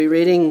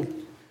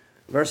Reading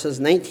verses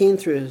 19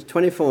 through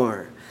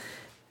 24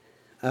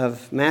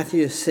 of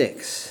Matthew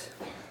 6.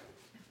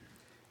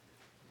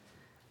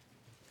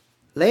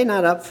 Lay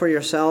not up for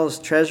yourselves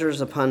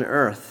treasures upon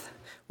earth,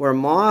 where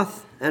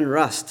moth and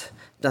rust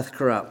doth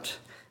corrupt,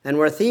 and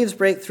where thieves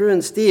break through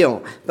and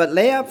steal. But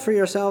lay up for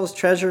yourselves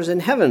treasures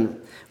in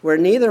heaven, where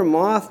neither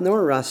moth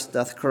nor rust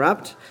doth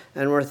corrupt,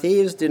 and where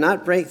thieves do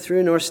not break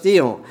through nor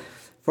steal.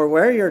 For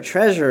where your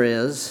treasure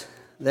is,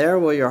 there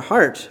will your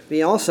heart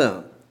be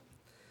also.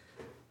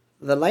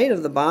 The light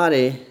of the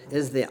body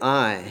is the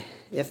eye.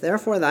 If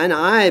therefore thine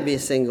eye be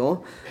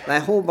single, thy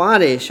whole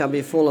body shall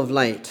be full of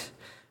light.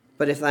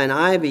 But if thine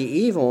eye be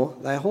evil,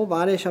 thy whole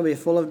body shall be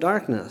full of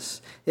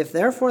darkness. If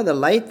therefore the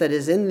light that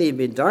is in thee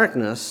be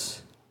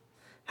darkness,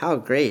 how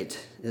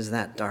great is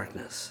that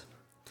darkness?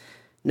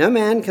 No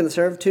man can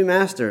serve two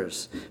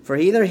masters, for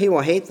either he will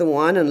hate the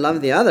one and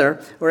love the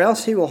other, or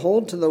else he will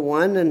hold to the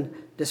one and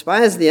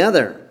despise the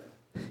other.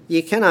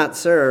 Ye cannot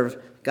serve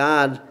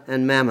God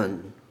and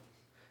mammon.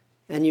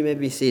 And you may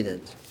be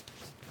seated.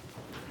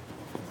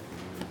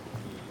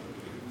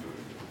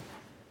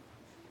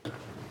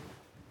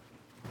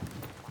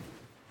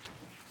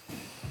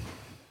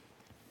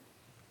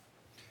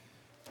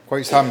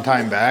 Quite some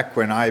time back,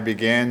 when I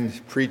began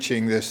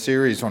preaching this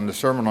series on the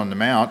Sermon on the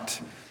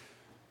Mount,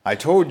 I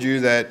told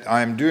you that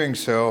I'm doing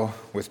so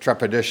with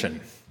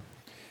trepidation.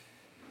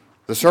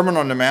 The Sermon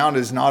on the Mount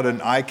is not an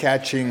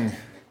eye-catching,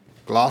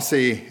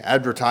 glossy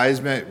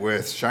advertisement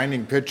with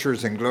shining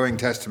pictures and glowing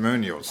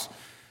testimonials.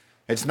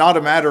 It's not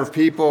a matter of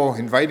people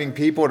inviting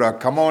people to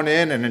come on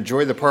in and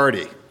enjoy the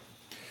party.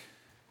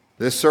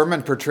 This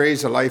sermon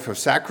portrays a life of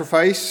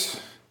sacrifice,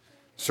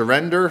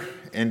 surrender,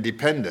 and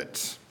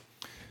dependence.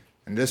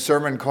 And this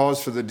sermon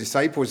calls for the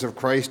disciples of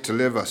Christ to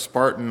live a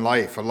Spartan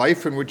life, a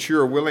life in which you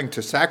are willing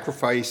to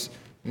sacrifice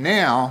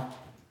now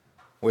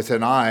with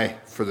an eye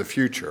for the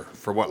future,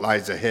 for what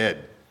lies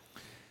ahead.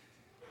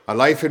 A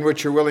life in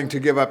which you're willing to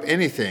give up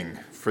anything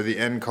for the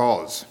end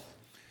cause.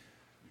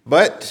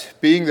 But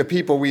being the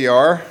people we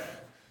are,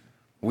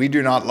 we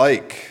do not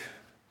like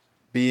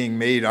being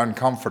made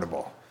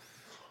uncomfortable.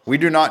 We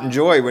do not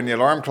enjoy when the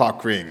alarm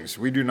clock rings.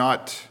 We do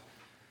not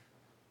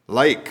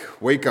like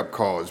wake-up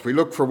calls. We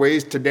look for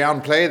ways to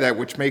downplay that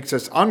which makes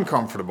us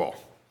uncomfortable.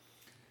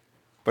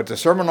 But the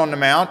Sermon on the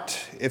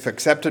Mount, if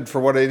accepted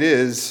for what it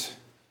is,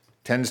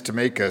 tends to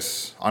make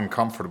us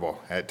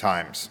uncomfortable at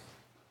times.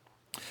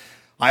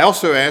 I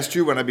also asked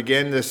you when I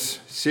began this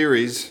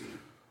series,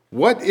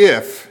 what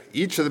if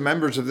each of the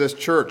members of this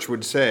church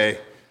would say,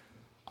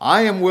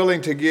 I am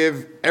willing to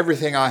give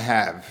everything I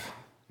have,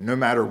 no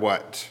matter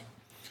what?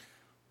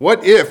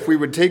 What if we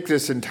would take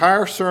this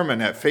entire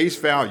sermon at face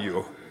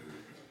value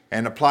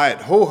and apply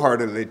it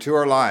wholeheartedly to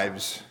our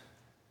lives,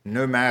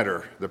 no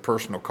matter the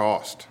personal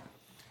cost?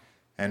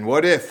 And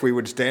what if we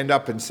would stand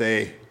up and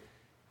say,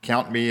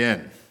 count me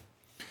in?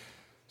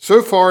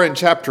 So far in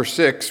chapter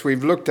 6,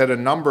 we've looked at a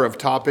number of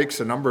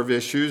topics, a number of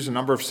issues, a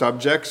number of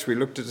subjects. We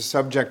looked at the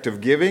subject of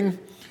giving,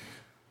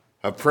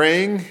 of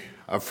praying,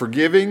 of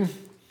forgiving,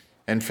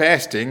 and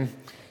fasting.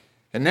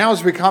 And now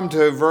as we come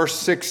to verse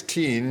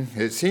 16,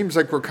 it seems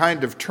like we're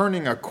kind of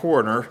turning a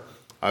corner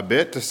a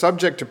bit. The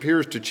subject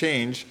appears to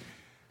change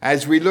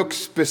as we look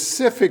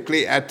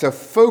specifically at the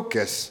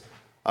focus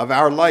of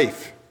our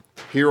life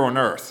here on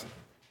earth.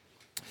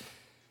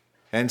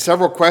 And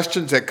several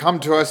questions that come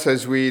to us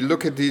as we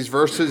look at these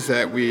verses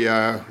that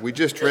we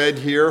just read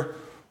here.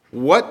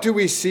 What do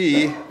we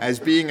see as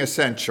being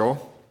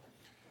essential?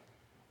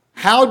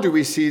 How do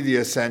we see the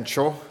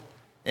essential?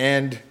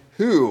 And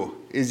who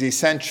is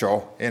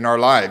essential in our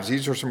lives?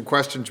 These are some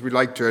questions we'd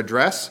like to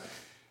address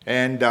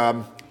and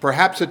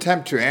perhaps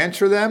attempt to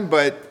answer them,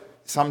 but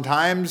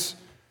sometimes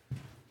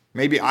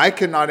maybe I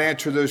cannot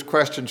answer those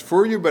questions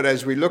for you, but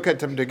as we look at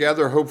them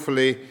together,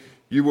 hopefully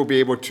you will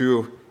be able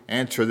to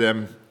answer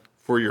them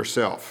for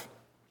yourself.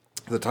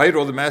 The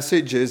title of the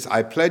message is,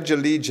 I Pledge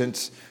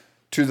Allegiance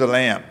to the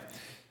Lamb.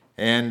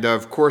 And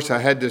of course, I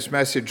had this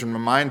message in my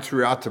mind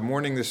throughout the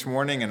morning this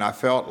morning, and I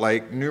felt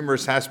like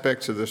numerous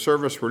aspects of the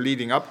service were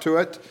leading up to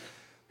it.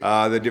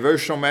 The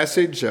devotional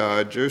message,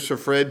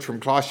 Joseph read from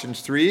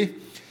Colossians 3,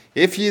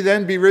 If ye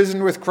then be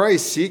risen with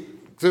Christ,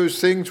 seek those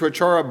things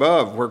which are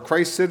above, where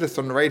Christ sitteth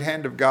on the right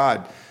hand of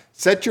God.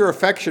 Set your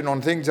affection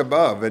on things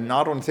above and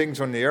not on things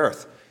on the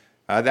earth.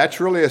 That's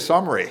really a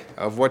summary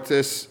of what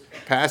this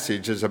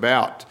passage is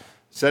about,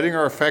 setting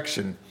our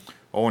affection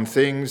on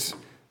things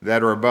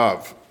that are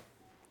above.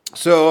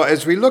 So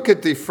as we look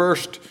at the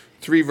first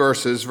three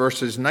verses,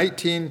 verses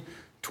 19,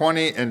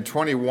 20, and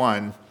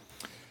 21,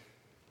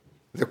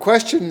 the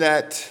question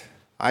that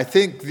I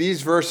think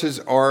these verses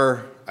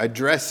are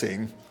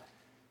addressing,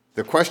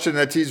 the question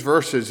that these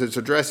verses is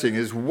addressing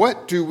is,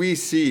 what do we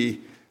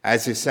see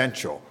as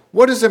essential?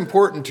 What is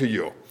important to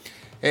you?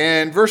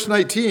 And verse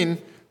 19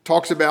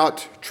 talks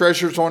about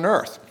treasures on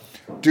earth.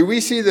 Do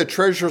we see the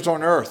treasures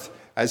on earth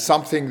as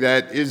something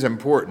that is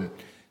important?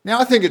 Now,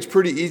 I think it's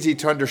pretty easy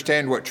to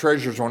understand what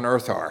treasures on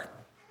earth are.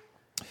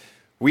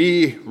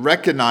 We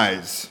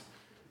recognize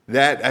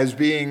that as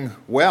being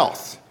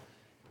wealth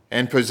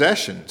and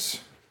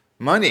possessions,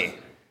 money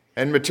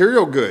and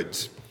material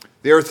goods.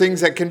 There are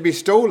things that can be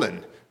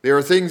stolen. There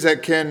are things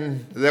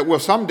that will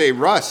someday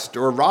rust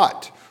or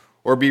rot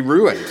or be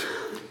ruined.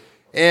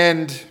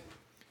 And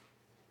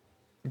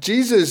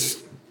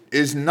Jesus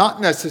is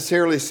not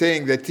necessarily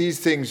saying that these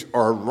things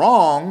are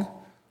wrong,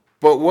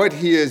 but what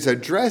he is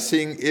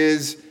addressing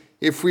is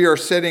if we are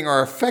setting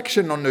our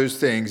affection on those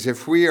things,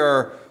 if we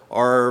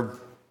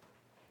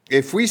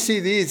see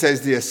these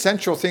as the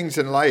essential things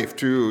in life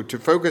to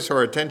focus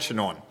our attention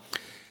on.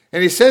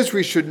 And he says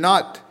we should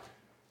not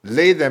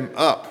lay them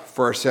up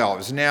for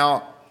ourselves.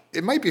 Now,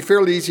 it might be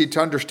fairly easy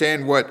to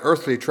understand what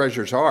earthly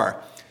treasures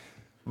are,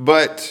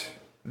 but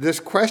this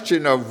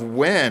question of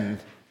when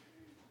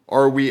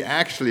are we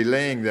actually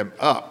laying them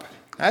up,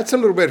 that's a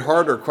little bit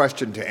harder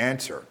question to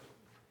answer.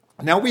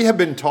 Now, we have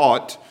been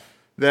taught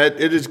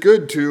that it is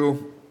good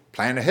to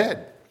plan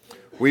ahead.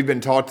 We've been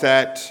taught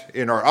that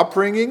in our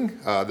upbringing.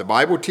 The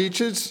Bible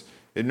teaches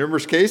in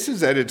numerous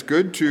cases that it's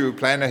good to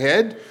plan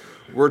ahead.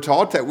 We're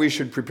taught that we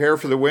should prepare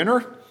for the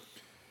winter.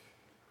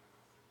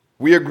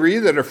 We agree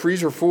that a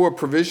freezer full of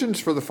provisions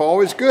for the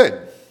fall is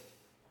good.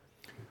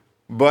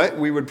 But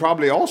we would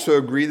probably also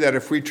agree that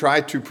if we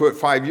try to put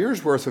 5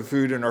 years' worth of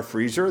food in our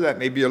freezer, that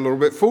may be a little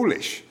bit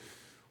foolish.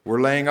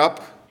 We're laying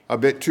up a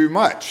bit too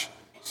much.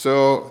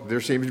 So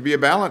there seems to be a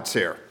balance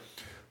there.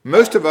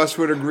 Most of us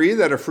would agree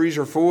that a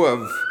freezer full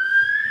of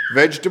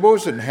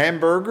vegetables and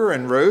hamburger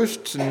and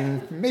roasts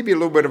and maybe a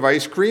little bit of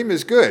ice cream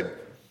is good.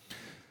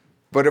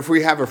 But if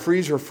we have a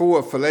freezer full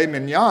of filet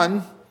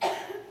mignon,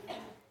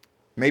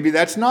 maybe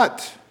that's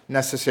not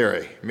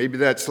necessary. Maybe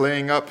that's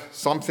laying up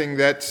something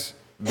that's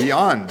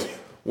beyond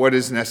what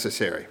is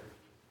necessary.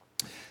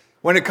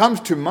 When it comes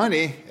to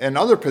money and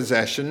other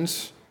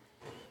possessions,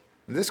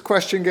 this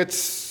question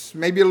gets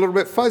maybe a little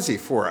bit fuzzy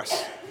for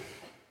us.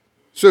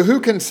 So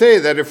who can say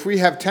that if we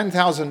have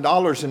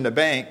 $10,000 in the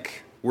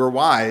bank, we're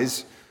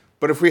wise,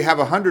 but if we have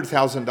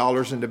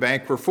 $100,000 in the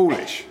bank, we're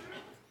foolish?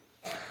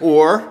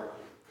 Or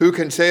who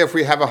can say if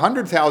we have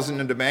 $100,000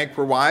 in the bank,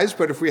 we're wise,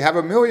 but if we have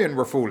 $1 million,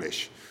 we're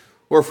foolish?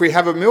 Or if we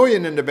have $1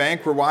 million in the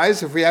bank, we're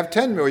wise, if we have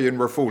 $10 million,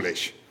 we're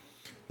foolish?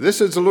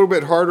 This is a little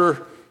bit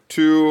harder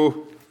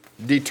to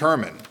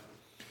determine.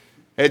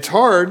 It's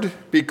hard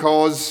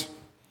because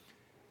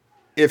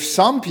if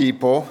some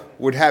people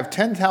would have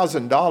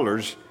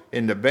 $10,000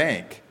 in the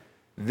bank,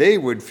 they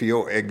would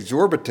feel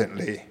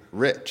exorbitantly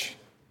rich.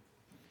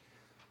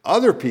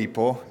 Other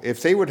people,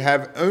 if they would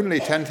have only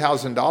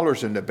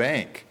 $10,000 in the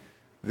bank,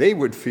 they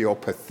would feel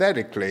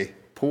pathetically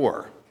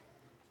poor.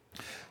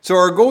 So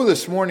our goal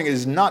this morning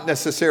is not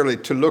necessarily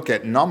to look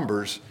at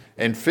numbers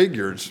and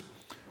figures,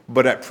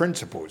 but at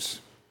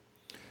principles.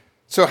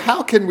 So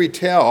how can we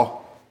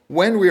tell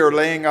when we are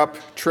laying up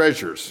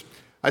treasures?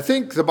 I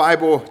think the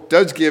Bible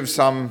does give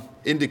some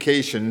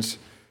indications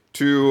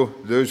to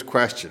those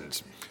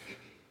questions.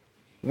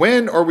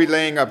 When are we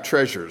laying up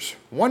treasures?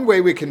 One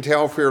way we can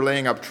tell if we are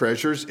laying up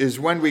treasures is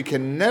when we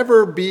can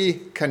never be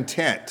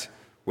content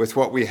with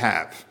what we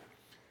have.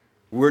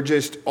 We're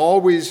just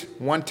always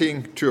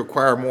wanting to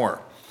acquire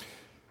more.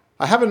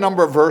 I have a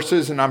number of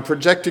verses, and I'm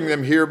projecting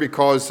them here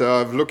because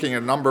of looking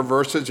at a number of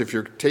verses. If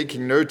you're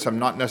taking notes, I'm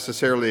not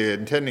necessarily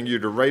intending you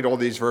to write all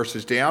these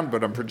verses down,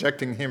 but I'm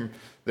projecting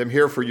them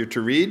here for you to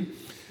read.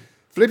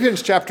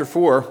 Philippians chapter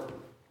 4,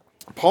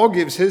 Paul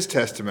gives his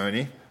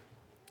testimony.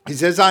 He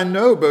says, I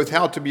know both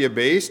how to be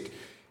abased,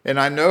 and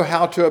I know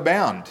how to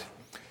abound,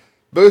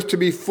 both to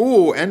be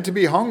full and to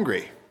be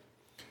hungry,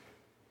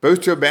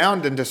 both to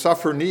abound and to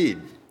suffer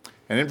need.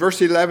 And in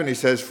verse 11, he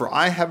says, for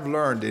I have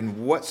learned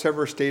in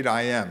whatsoever state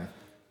I am,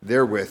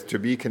 therewith to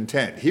be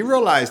content. He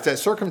realized that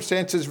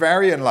circumstances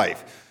vary in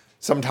life.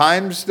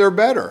 Sometimes they're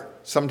better.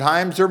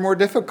 Sometimes they're more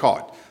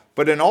difficult.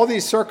 But in all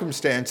these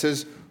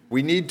circumstances,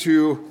 we need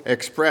to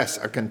express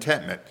a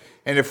contentment.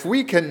 And if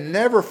we can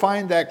never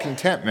find that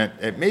contentment,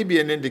 it may be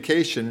an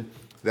indication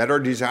that our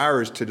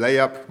desire is to lay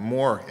up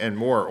more and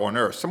more on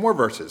earth. Some more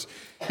verses.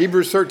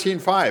 Hebrews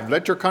 13:5,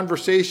 let your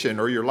conversation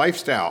or your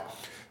lifestyle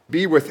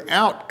be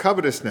without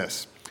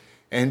covetousness,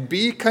 and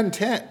be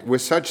content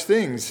with such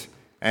things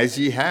as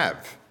ye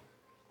have.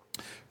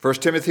 1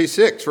 Timothy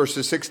 6,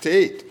 verses 6 to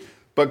 8.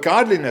 But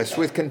godliness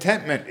with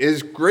contentment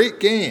is great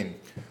gain.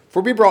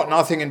 For we brought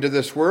nothing into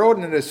this world,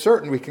 and it is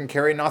certain we can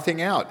carry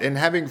nothing out. And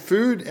having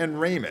food and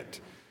raiment,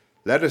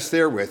 let us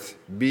therewith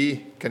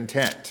be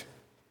content.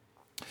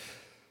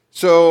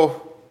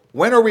 So,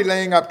 when are we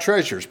laying up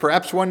treasures?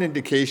 Perhaps one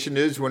indication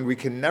is when we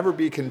can never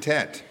be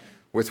content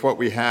with what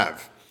we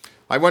have.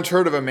 I once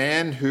heard of a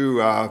man who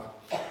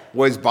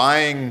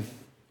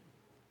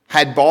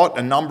had bought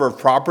a number of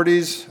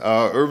properties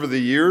over the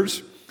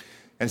years,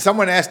 and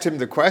someone asked him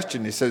the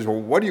question. He says,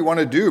 well, what do you want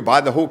to do, buy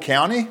the whole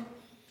county?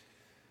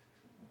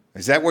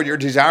 Is that what your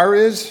desire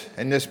is?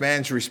 And this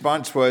man's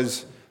response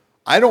was,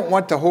 I don't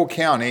want the whole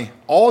county.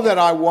 All that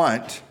I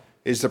want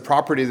is the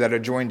property that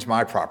adjoins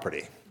my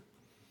property.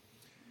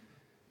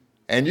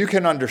 And you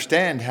can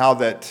understand how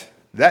that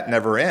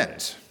never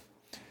ends.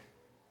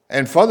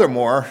 And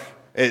furthermore,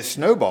 it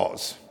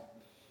snowballs.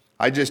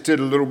 I just did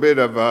a little bit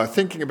of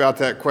thinking about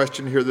that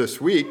question here this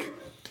week.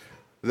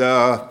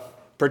 The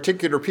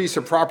particular piece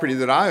of property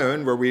that I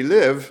own where we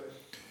live,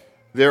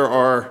 there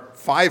are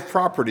 5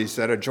 properties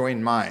that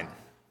adjoin mine.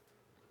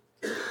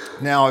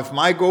 Now, if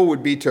my goal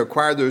would be to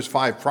acquire those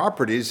 5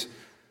 properties,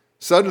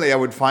 suddenly I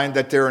would find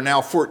that there are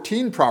now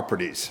 14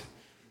 properties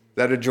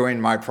that adjoin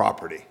my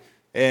property.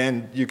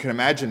 And you can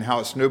imagine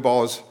how it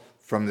snowballs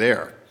from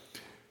there.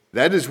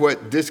 That is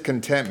what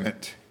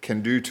discontentment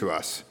can do to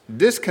us.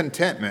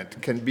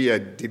 Discontentment can be a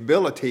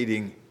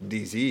debilitating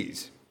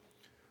disease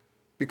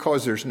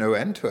because there's no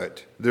end to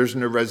it. There's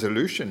no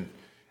resolution.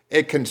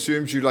 It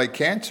consumes you like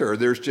cancer.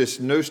 There's just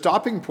no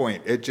stopping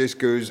point. It just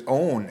goes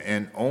on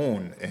and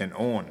on and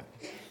on.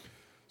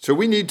 So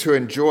we need to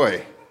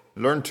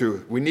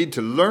we need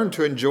to learn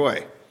to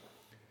enjoy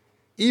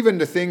even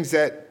the things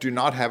that do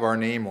not have our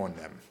name on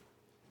them.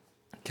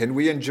 Can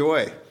we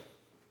enjoy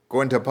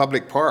going to a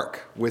public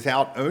park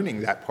without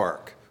owning that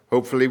park?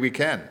 Hopefully we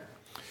can.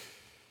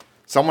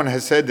 Someone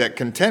has said that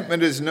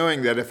contentment is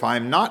knowing that if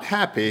I'm not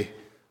happy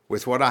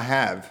with what I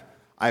have,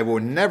 I will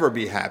never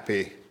be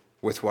happy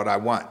with what I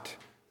want,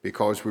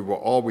 because we will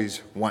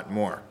always want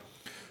more.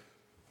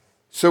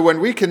 So when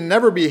we can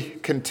never be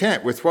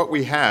content with what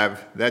we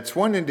have, that's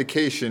one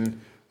indication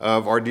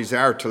of our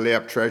desire to lay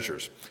up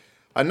treasures.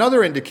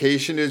 Another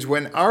indication is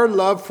when our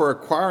love for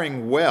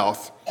acquiring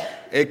wealth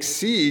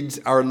exceeds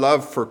our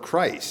love for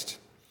Christ.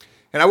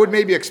 And I would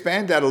maybe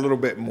expand that a little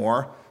bit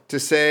more to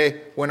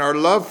say when our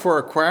love for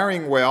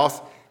acquiring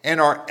wealth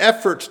and our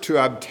efforts to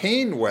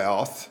obtain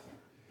wealth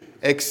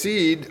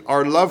exceed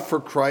our love for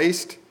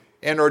Christ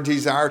and our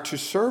desire to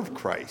serve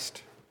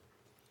Christ.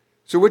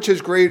 So which is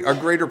a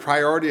greater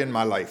priority in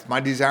my life? My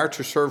desire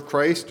to serve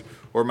Christ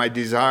or my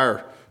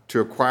desire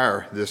to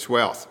acquire this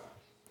wealth?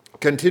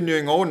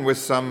 Continuing on with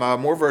some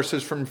more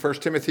verses from 1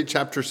 Timothy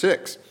chapter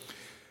 6.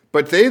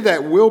 But they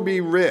that will be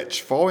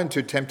rich fall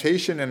into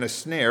temptation and a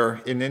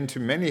snare, and into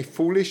many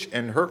foolish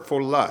and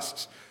hurtful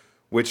lusts,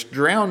 which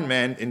drown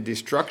men in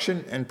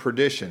destruction and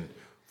perdition.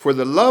 For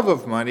the love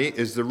of money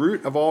is the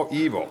root of all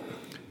evil.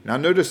 Now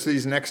notice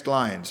these next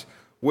lines.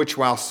 Which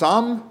while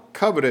some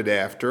coveted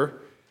after,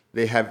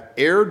 they have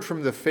erred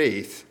from the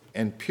faith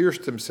and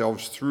pierced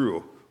themselves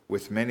through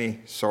with many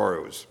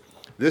sorrows.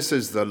 This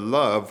is the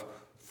love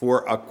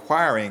for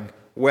acquiring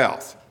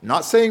wealth.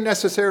 Not saying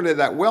necessarily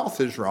that wealth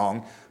is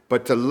wrong,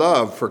 but the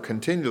love for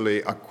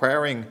continually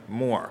acquiring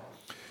more.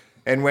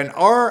 And when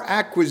our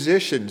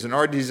acquisitions and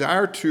our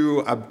desire to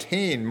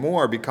obtain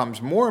more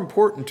becomes more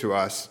important to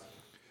us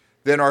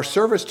than our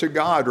service to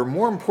God, or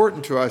more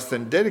important to us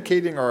than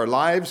dedicating our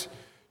lives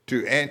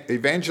to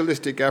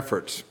evangelistic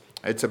efforts,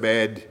 it's a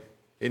bad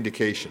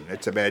indication.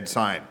 It's a bad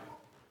sign.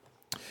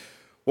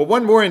 Well,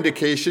 one more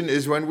indication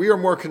is when we are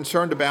more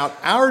concerned about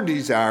our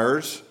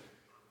desires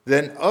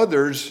than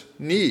others'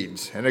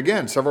 needs. And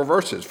again, several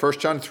verses. 1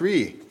 John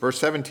 3, verse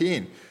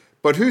 17.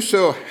 But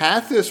whoso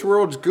hath this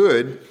world's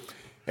good,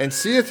 and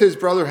seeth his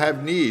brother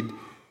have need,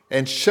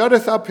 and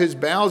shutteth up his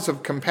bowels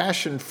of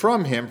compassion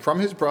from him, from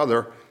his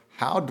brother,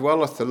 how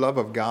dwelleth the love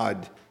of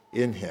God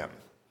in him?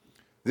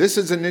 This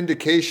is an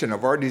indication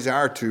of our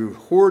desire to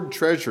hoard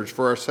treasures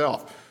for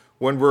ourselves,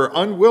 when we're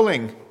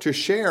unwilling to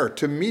share,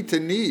 to meet the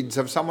needs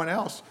of someone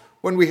else,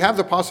 when we have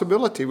the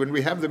possibility, when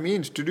we have the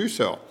means to do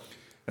so.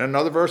 And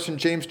another verse in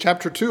James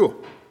chapter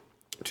 2,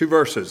 2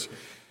 verses,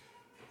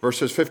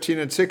 verses 15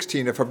 and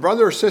 16. If a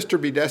brother or sister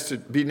be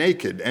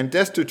naked and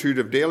destitute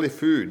of daily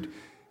food,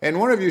 and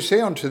one of you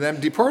say unto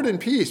them, Depart in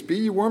peace, be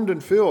ye warmed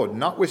and filled,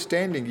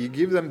 notwithstanding ye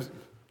give them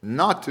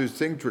not those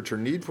things which are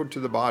needful to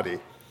the body,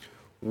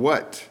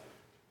 what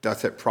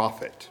doth it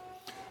profit?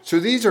 So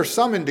these are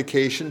some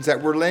indications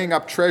that we're laying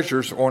up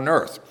treasures on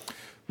earth.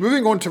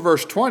 Moving on to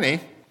verse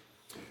 20,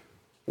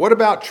 what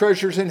about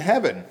treasures in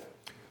heaven?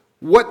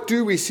 What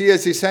do we see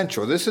as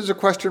essential? This is a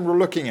question we're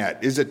looking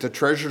at. Is it the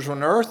treasures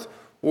on earth,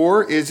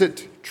 or is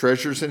it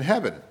treasures in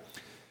heaven?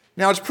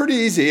 Now, it's pretty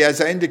easy,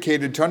 as I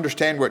indicated, to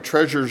understand what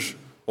treasures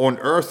on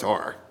earth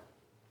are.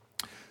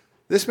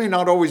 This may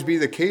not always be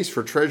the case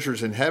for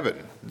treasures in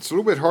heaven. It's a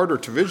little bit harder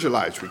to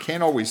visualize. We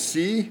can't always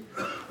see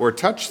or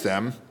touch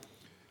them.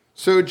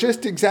 So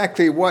just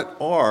exactly what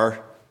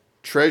are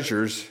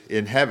treasures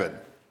in heaven?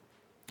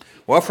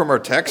 Well, from our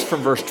text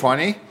from verse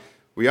 20,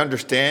 we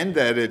understand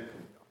that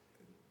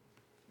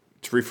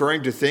it's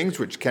referring to things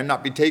which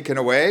cannot be taken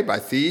away by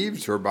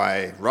thieves or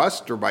by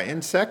rust or by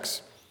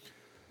insects.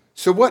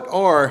 So what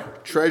are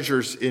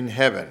treasures in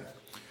heaven?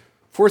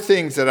 4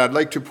 things that I'd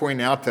like to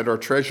point out that are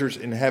treasures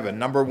in heaven.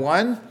 Number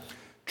 1,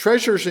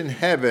 treasures in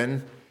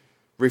heaven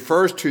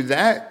refers to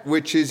that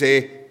which is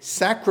a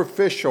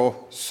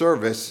sacrificial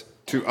service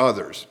to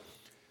others.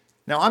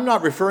 Now, I'm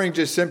not referring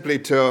just simply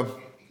to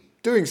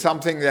doing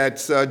something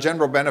that's a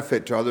general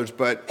benefit to others,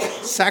 but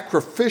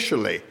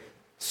sacrificially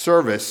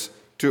service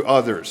to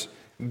others.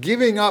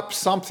 Giving up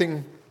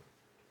something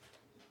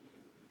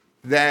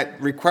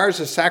that requires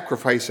a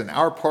sacrifice on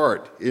our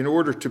part in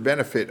order to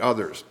benefit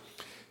others.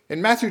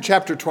 In Matthew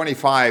chapter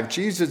 25,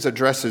 Jesus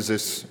addresses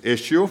this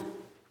issue.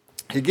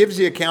 He gives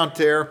the account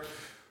there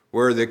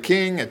where the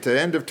king, at the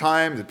end of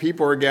time, the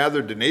people are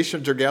gathered, the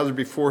nations are gathered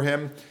before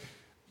him.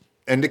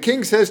 And the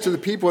king says to the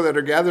people that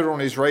are gathered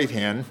on his right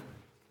hand,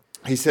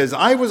 he says,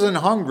 I was an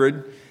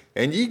hungered,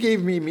 and ye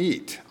gave me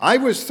meat. I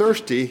was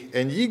thirsty,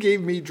 and ye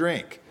gave me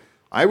drink.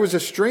 I was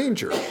a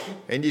stranger,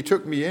 and ye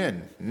took me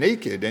in,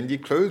 naked, and ye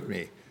clothed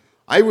me.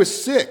 I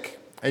was sick,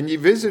 and ye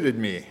visited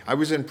me. I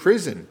was in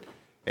prison,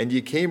 and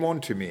ye came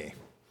unto me.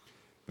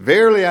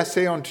 Verily I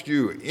say unto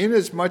you,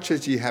 inasmuch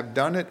as ye have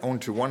done it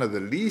unto one of the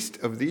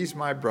least of these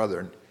my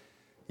brethren,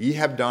 ye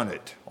have done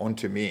it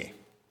unto me.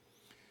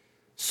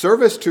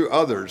 Service to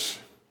others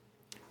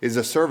is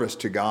a service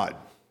to God.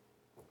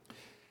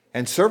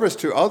 And service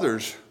to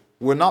others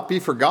will not be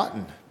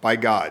forgotten by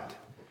God.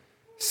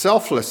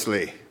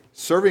 Selflessly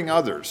serving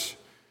others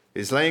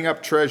is laying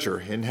up treasure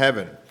in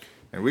heaven.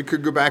 And we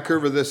could go back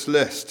over this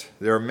list.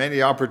 There are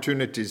many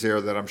opportunities there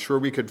that I'm sure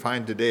we could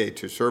find today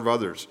to serve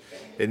others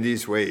in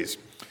these ways.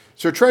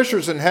 So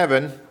treasures in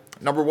heaven,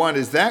 number one,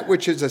 is that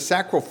which is a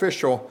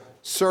sacrificial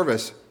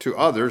service to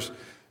others.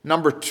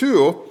 Number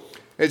two,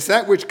 it's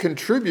that which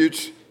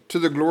contributes to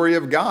the glory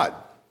of God.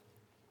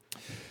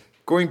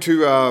 Going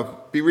to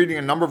be reading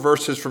a number of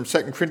verses from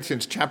 2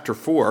 Corinthians chapter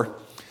 4.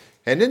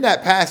 And in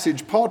that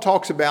passage, Paul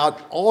talks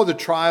about all the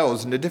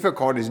trials and the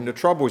difficulties and the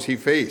troubles he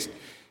faced.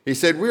 He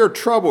said, we are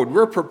troubled,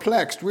 we're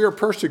perplexed, we are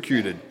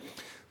persecuted.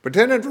 But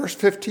then in verse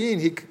 15,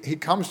 he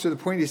comes to the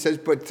point, he says,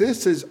 but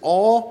this is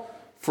all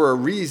for a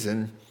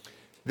reason,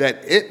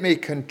 that it may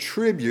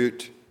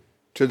contribute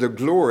to the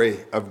glory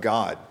of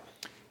God.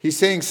 He's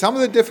saying some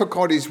of the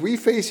difficulties we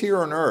face here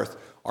on earth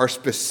are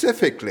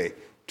specifically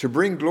to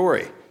bring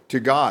glory to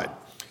God.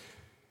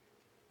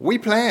 We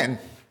plan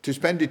to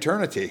spend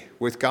eternity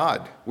with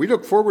God. We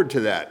look forward to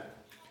that.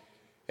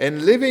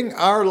 And living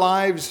our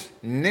lives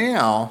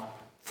now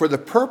for the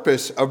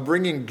purpose of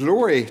bringing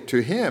glory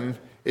to Him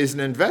is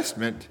an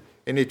investment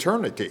in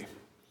eternity.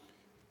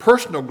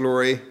 Personal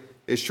glory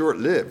is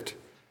short-lived.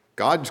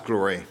 God's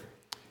glory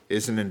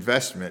is an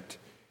investment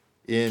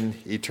in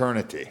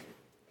eternity.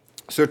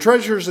 So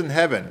treasures in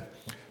heaven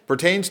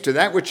pertains to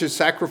that which is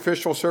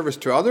sacrificial service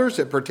to others.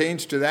 It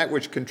pertains to that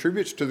which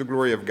contributes to the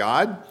glory of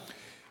God.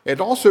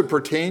 It also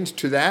pertains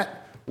to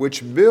that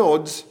which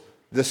builds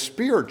the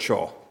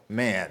spiritual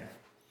man.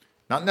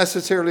 Not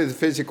necessarily the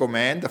physical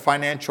man, the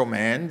financial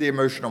man, the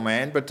emotional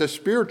man, but the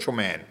spiritual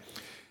man.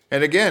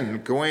 And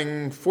again,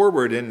 going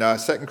forward in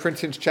 2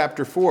 Corinthians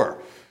chapter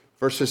 4,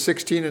 verses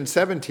 16 and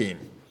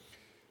 17,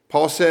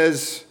 Paul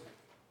says,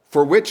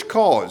 for which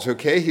cause,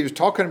 okay, he was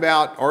talking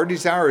about our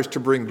desire is to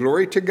bring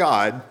glory to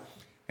God.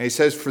 And he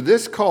says, for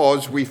this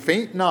cause we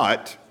faint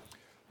not,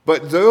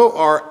 but though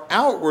our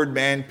outward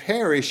man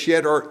perish,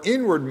 yet our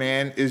inward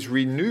man is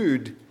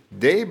renewed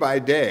day by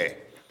day.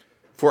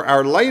 For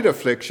our light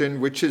affliction,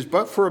 which is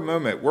but for a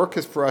moment,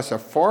 worketh for us a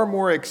far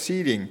more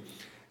exceeding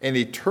and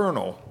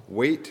eternal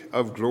weight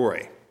of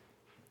glory.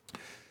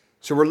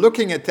 So we're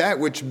looking at that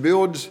which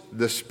builds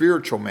the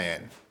spiritual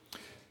man.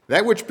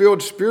 That which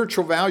builds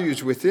spiritual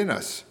values within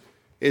us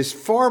is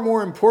far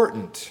more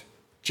important,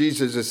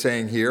 Jesus is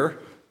saying here,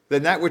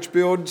 than that which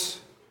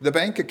builds the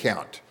bank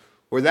account,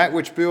 or that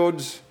which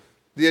builds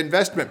the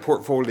investment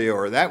portfolio,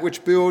 or that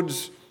which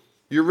builds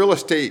your real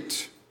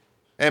estate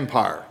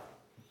empire.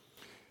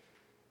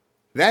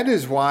 That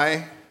is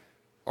why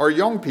our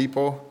young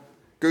people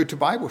go to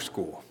Bible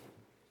school,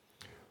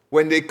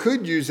 when they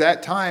could use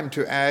that time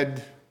to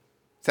add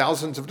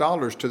thousands of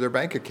dollars to their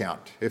bank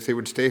account if they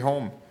would stay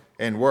home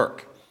and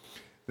work.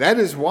 That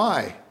is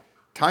why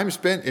time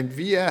spent in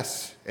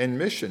VS and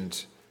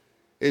missions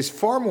is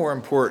far more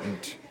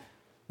important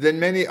than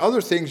many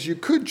other things you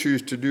could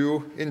choose to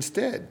do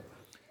instead.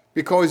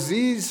 Because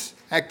these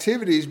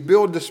activities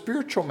build the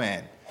spiritual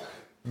man,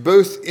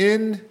 both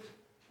in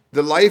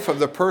the life of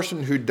the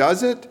person who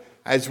does it,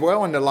 as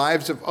well in the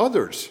lives of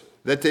others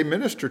that they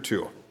minister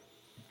to.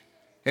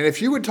 And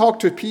if you would talk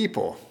to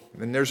people,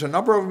 and there's a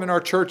number of them in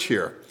our church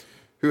here,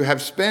 who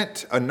have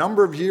spent a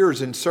number of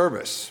years in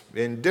service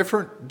in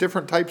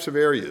different types of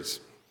areas,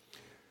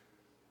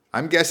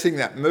 I'm guessing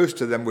that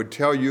most of them would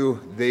tell you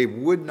they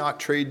would not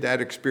trade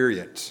that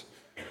experience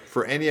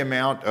for any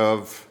amount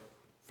of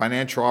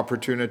financial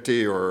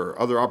opportunity or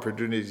other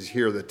opportunities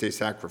here that they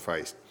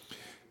sacrificed.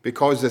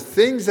 Because the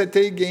things that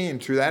they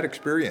gained through that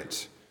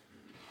experience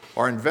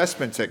are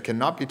investments that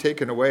cannot be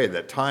taken away,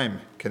 that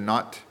time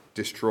cannot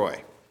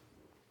destroy.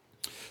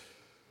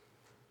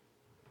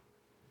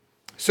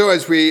 So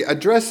as we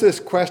address this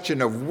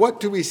question of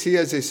what do we see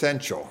as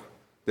essential,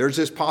 there's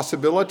this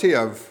possibility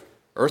of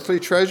earthly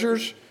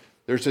treasures,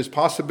 there's this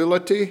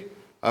possibility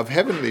of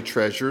heavenly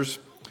treasures,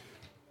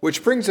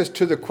 which brings us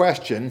to the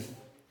question,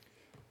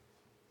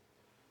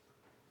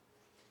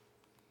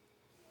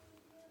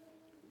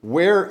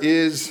 where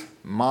is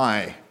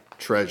my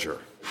treasure?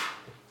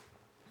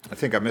 I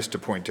think I missed a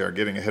point there,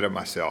 getting ahead of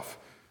myself.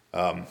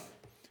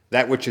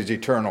 That which is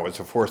eternal is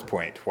the fourth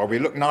point. While we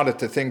look not at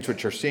the things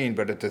which are seen,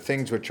 but at the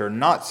things which are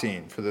not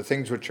seen. For the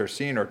things which are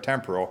seen are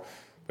temporal,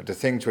 but the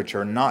things which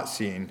are not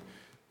seen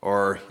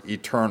are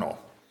eternal.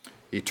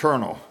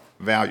 Eternal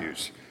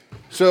values.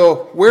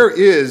 So where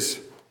is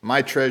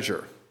my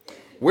treasure?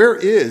 Where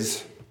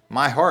is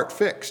my heart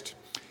fixed?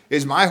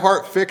 Is my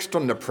heart fixed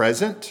on the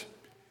present?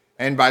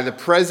 And by the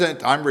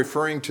present, I'm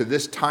referring to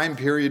this time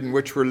period in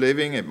which we're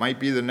living. It might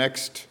be the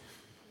next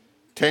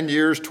 10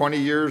 years, 20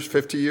 years,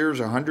 50 years,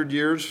 100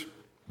 years.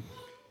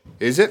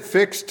 Is it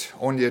fixed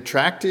on the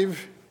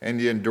attractive and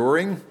the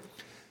enduring?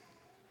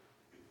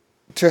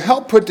 To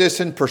help put this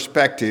in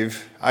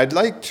perspective, I'd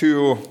like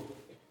to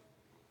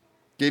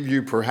give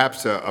you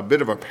perhaps a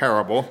bit of a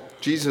parable.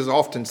 Jesus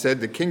often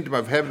said the kingdom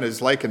of heaven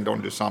is likened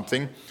unto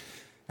something.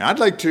 And I'd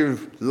like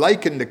to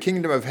liken the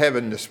kingdom of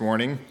heaven this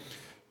morning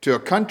to a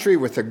country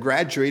with a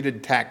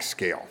graduated tax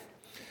scale.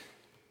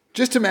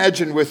 Just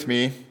imagine with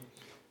me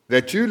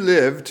that you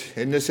lived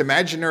in this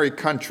imaginary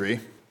country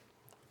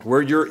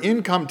where your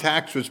income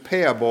tax was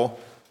payable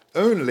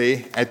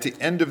only at the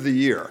end of the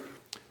year.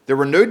 There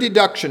were no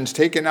deductions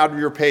taken out of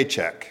your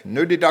paycheck,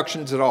 no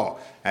deductions at all.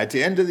 At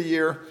the end of the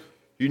year,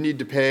 you need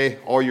to pay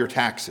all your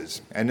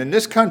taxes. And in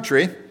this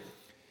country,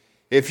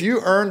 if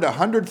you earned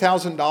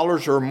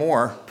 $100,000 or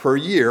more per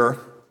year,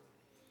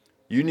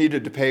 you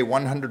needed to pay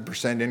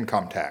 100%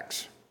 income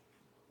tax.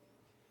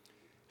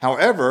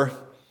 However,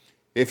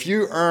 if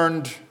you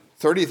earned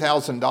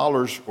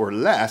 $30,000 or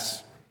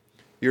less,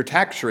 your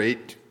tax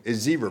rate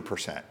is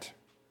 0%.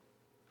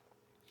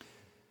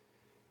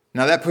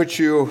 Now that puts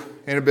you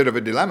in a bit of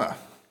a dilemma.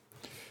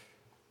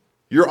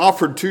 You're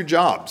offered two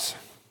jobs.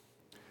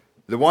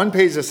 The one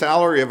pays a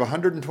salary of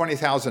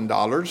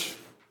 $120,000.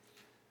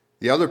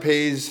 The other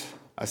pays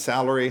a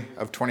salary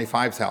of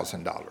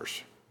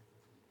 $25,000.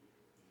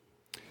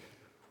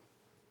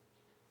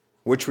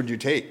 Which would you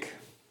take?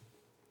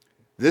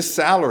 This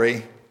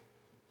salary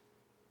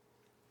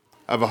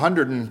of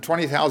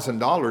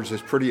 $120,000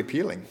 is pretty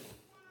appealing.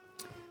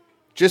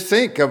 Just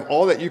think of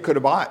all that you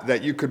could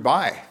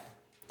buy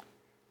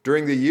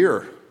during the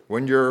year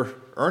when you're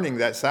earning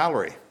that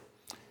salary.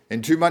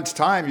 In 2 months'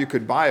 time, you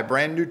could buy a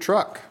brand new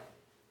truck.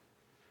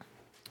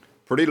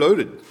 Pretty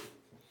loaded.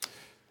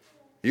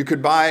 You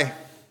could buy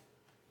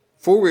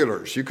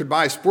four-wheelers. You could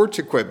buy sports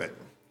equipment.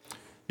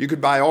 You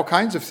could buy all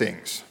kinds of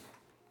things.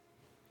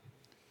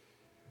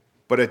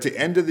 But at the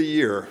end of the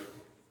year,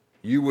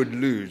 you would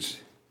lose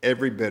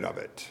every bit of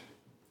it.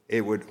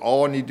 It would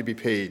all need to be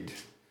paid,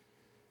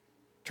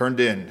 turned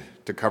in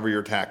to cover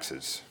your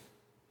taxes.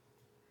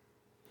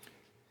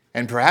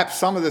 And perhaps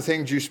some of the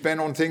things you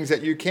spend on things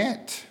that you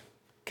can't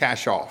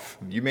cash off.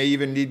 You may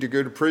even need to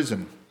go to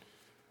prison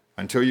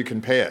until you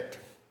can pay it.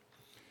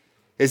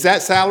 Is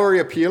that salary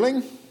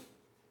appealing?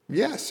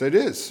 Yes, it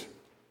is.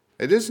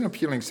 It is an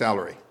appealing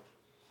salary.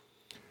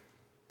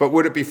 But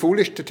would it be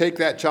foolish to take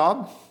that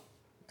job?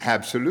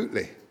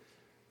 Absolutely.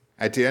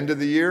 At the end of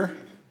the year,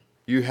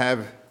 you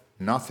have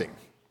nothing.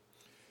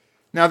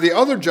 Now, the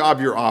other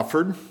job you're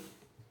offered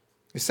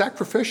is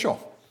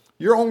sacrificial.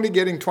 You're only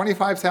getting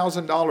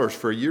 $25,000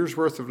 for a year's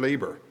worth of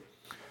labor.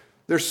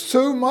 There's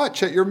so much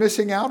that you're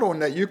missing out on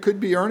that you could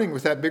be earning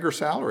with that bigger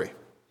salary.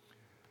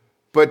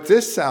 But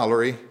this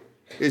salary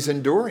is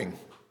enduring.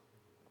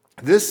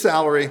 This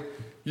salary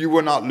you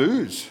will not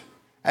lose.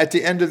 At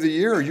the end of the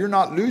year, you're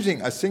not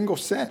losing a single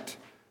cent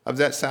of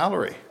that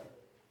salary.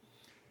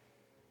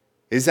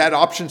 Is that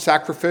option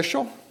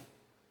sacrificial?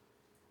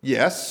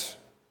 Yes,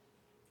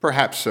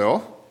 perhaps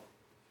so.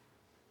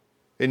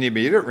 In the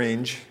immediate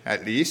range,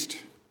 at least.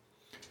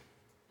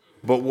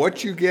 But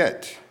what you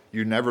get,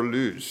 you never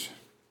lose.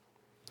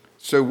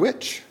 So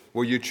which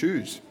will you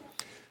choose?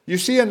 You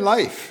see, in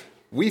life,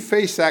 we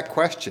face that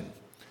question.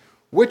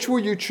 Which will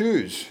you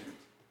choose?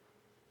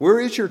 Where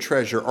is your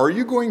treasure? Are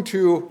you going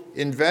to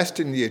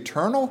invest in the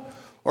eternal,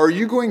 or are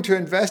you going to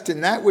invest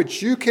in that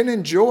which you can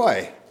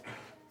enjoy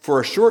for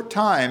a short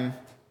time,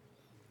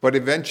 but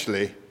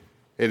eventually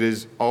it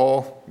is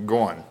all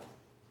gone?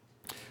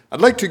 I'd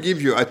like to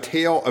give you a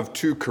tale of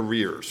two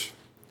careers,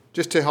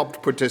 just to help to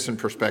put this in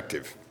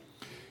perspective.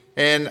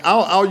 And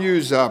I'll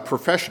use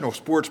professional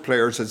sports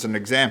players as an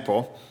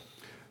example.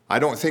 I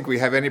don't think we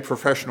have any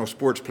professional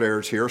sports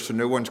players here, so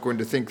no one's going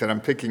to think that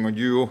I'm picking on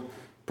you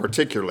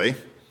particularly.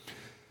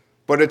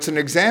 But it's an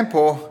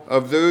example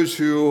of those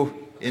who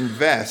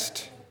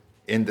invest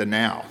in the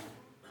now,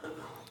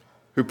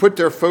 who put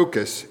their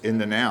focus in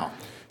the now.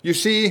 You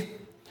see,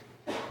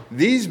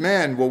 these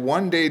men will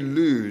one day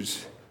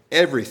lose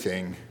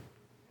everything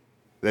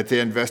that they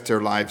invest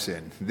their lives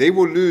in. They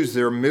will lose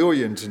their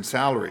millions in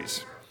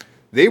salaries.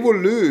 They will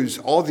lose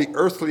all the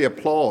earthly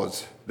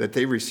applause that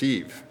they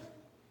receive.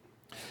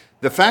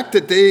 The fact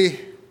that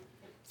they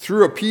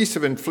threw a piece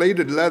of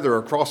inflated leather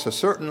across a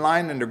certain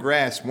line in the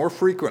grass more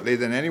frequently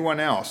than anyone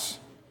else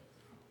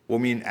will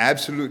mean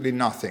absolutely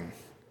nothing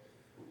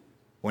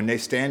when they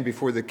stand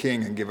before the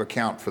king and give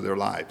account for their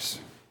lives.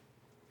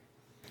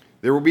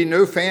 There will be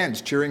no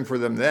fans cheering for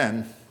them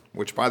then,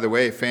 which, by the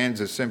way,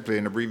 fans is simply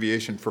an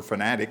abbreviation for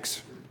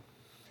fanatics.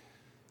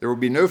 There will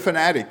be no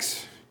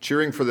fanatics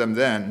cheering for them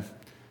then.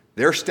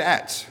 Their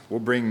stats will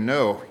bring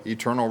no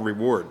eternal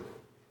reward.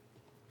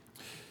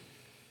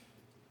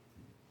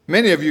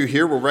 Many of you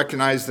here will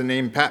recognize the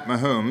name Pat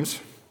Mahomes.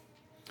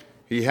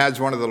 He has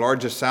one of the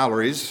largest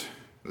salaries.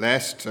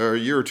 A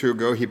year or two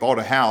ago, he bought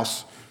a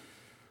house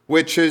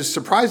which is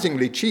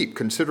surprisingly cheap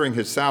considering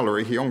his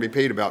salary. He only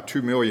paid about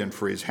 $2 million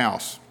for his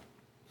house.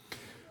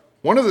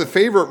 One of the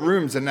favorite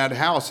rooms in that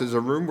house is a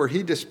room where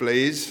he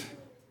displays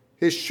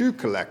his shoe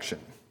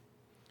collection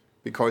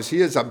because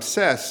he is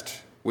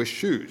obsessed with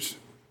shoes.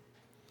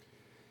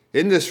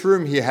 In this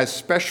room, he has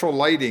special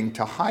lighting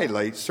to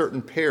highlight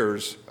certain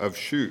pairs of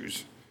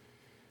shoes.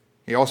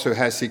 He also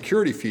has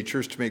security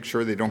features to make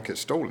sure they don't get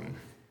stolen.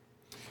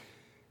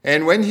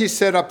 And when he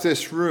set up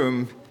this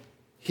room,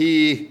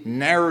 he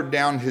narrowed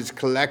down his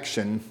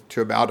collection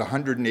to about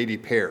 180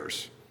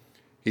 pairs.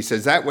 He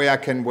says, that way I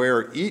can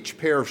wear each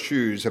pair of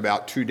shoes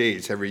about 2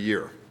 days every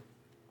year.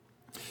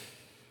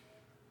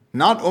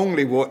 Not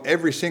only will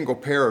every single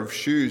pair of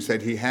shoes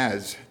that he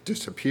has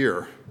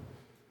disappear,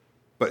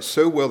 but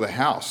so will the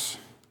house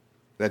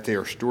that they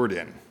are stored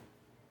in.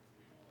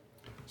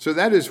 So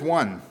that is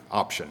one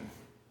option.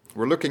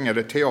 We're looking at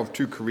a tale of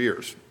two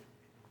careers.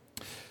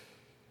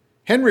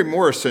 Henry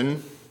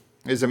Morrison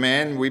is a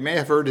man, we may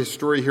have heard his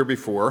story here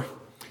before.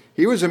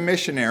 He was a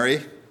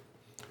missionary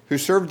who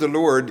served the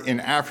Lord in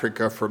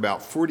Africa for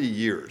about 40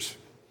 years.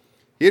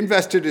 He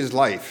invested his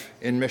life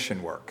in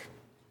mission work.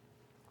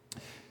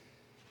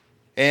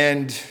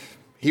 And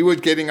he was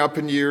getting up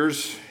in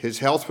years, his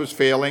health was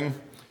failing,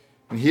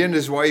 and he and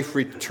his wife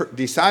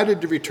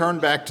decided to return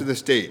back to the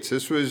States.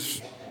 This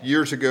was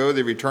years ago.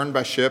 They returned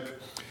by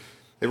ship.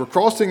 They were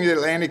crossing the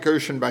Atlantic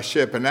Ocean by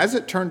ship, and as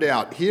it turned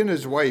out, he and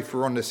his wife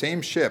were on the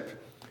same ship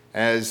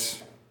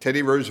as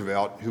Teddy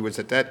Roosevelt, who was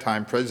at that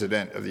time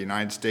president of the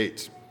United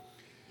States.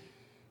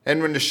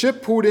 And when the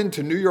ship pulled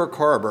into New York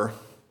Harbor,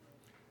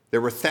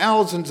 there were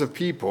thousands of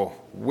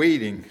people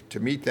waiting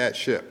to meet that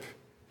ship.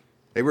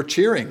 They were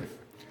cheering.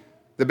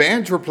 The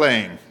bands were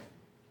playing.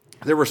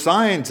 There were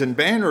signs and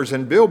banners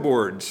and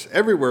billboards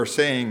everywhere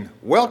saying,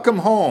 "Welcome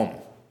home."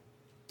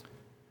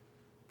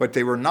 But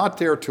they were not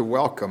there to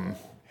welcome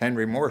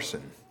Henry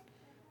Morrison.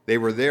 They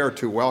were there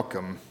to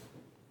welcome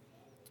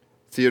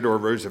Theodore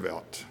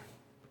Roosevelt.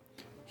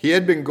 He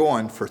had been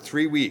gone for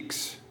 3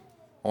 weeks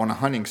on a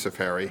hunting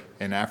safari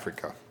in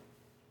Africa.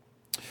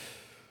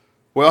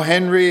 Well,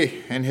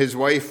 Henry and his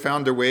wife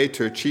found their way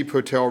to a cheap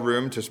hotel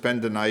room to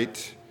spend the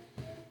night,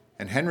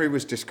 and Henry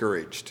was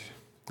discouraged.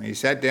 He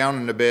sat down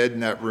in the bed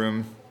in that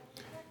room.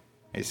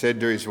 He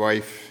said to his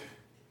wife,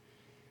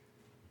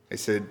 he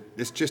said,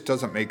 "This just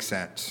doesn't make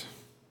sense."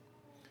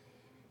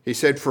 He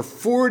said, "For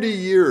 40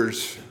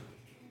 years,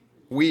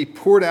 we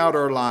poured out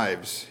our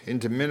lives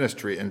into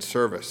ministry and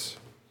service.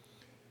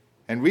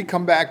 And we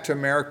come back to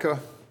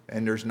America,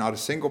 and there's not a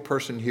single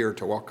person here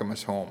to welcome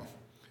us home.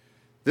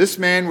 This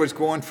man was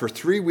gone for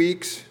 3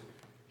 weeks.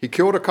 He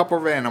killed a couple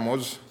of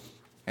animals,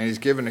 and he's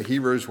given a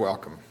hero's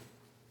welcome."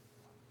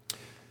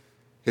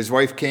 His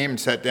wife came and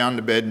sat down in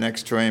the bed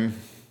next to him,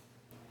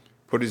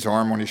 put his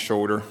arm on his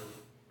shoulder,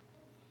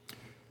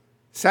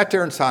 sat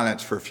there in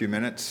silence for a few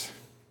minutes,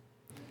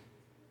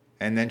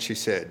 and then she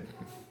said,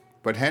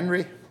 "But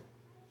Henry,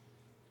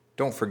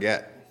 don't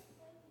forget,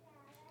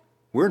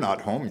 we're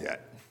not home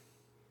yet.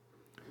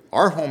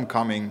 Our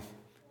homecoming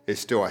is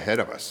still ahead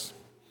of us."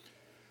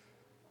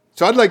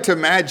 So I'd like to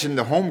imagine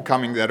the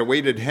homecoming that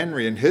awaited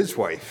Henry and his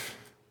wife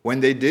when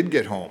they did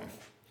get home.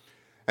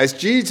 As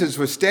Jesus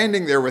was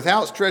standing there with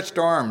outstretched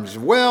arms,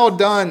 "Well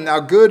done, thou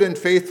good and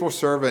faithful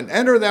servant.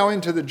 Enter thou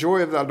into the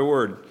joy of thy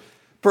Lord."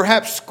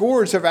 Perhaps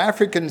scores of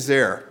Africans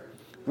there,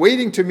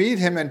 waiting to meet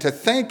him and to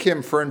thank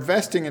him for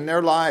investing in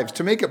their lives,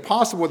 to make it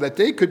possible that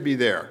they could be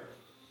there.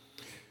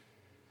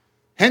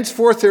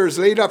 "Henceforth there is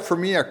laid up for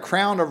me a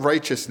crown of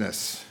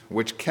righteousness,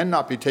 which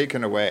cannot be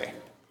taken away."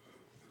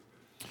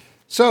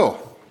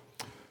 So,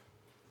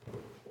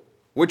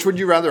 which would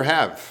you rather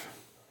have?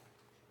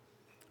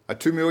 A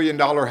 $2 million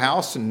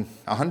house and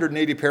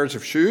 180 pairs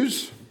of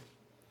shoes?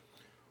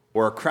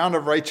 Or a crown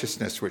of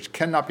righteousness which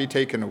cannot be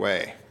taken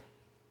away?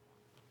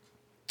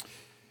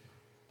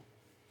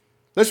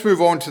 Let's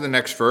move on to the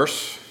next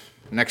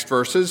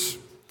verses.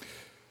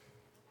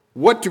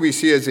 What do we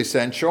see as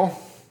essential?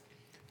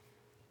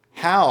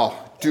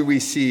 How do we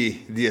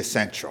see the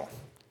essential?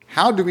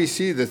 How do we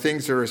see the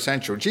things that are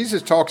essential?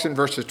 Jesus talks in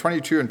verses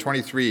 22 and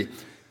 23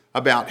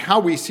 about how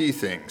we see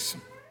things.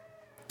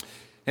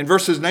 In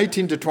verses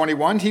 19 to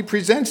 21, he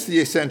presents the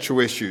essential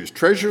issues: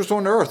 treasures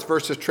on earth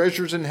versus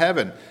treasures in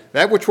heaven,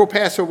 that which will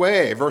pass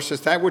away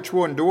versus that which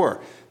will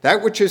endure,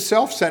 that which is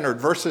self-centered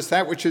versus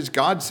that which is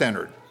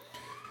God-centered.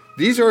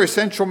 These are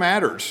essential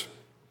matters.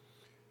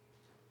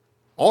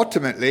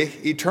 Ultimately,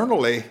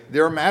 eternally,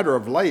 they're a matter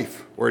of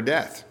life or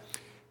death.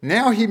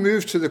 Now he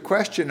moves to the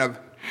question of,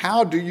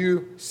 how do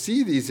you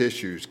see these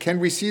issues? Can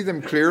we see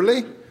them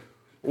clearly,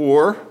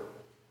 or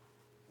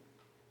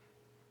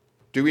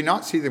do we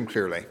not see them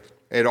clearly?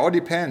 It all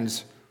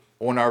depends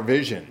on our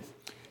vision.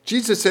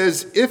 Jesus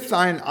says, "If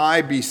thine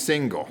eye be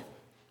single."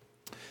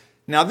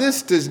 Now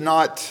this does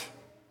not,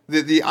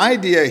 the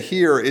idea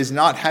here is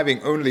not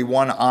having only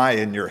one eye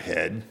in your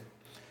head,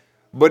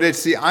 but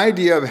it's the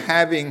idea of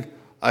having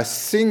a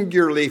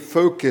singularly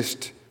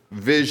focused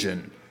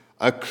vision,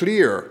 a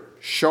clear,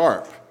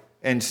 sharp,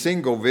 and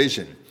single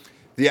vision.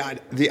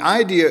 The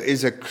idea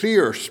is a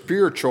clear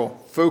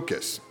spiritual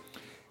focus.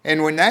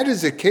 And when that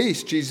is the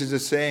case, Jesus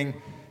is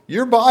saying,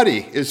 your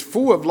body is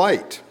full of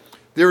light.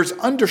 There is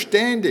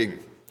understanding.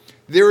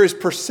 There is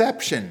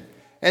perception.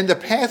 And the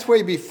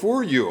pathway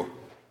before you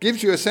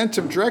gives you a sense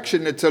of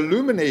direction. It's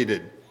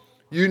illuminated.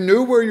 You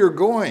know where you're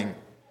going.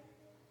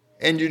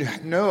 And you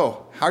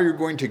know how you're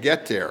going to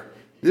get there.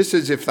 This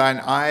is if thine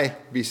eye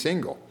be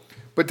single.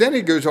 But then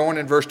he goes on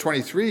in verse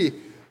 23,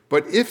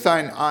 but if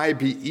thine eye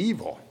be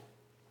evil.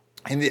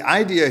 And the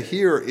idea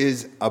here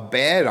is a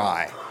bad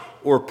eye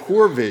or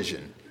poor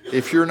vision.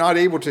 If you're not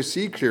able to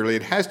see clearly,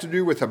 it has to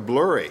do with a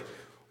blurry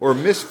or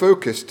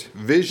misfocused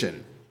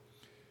vision.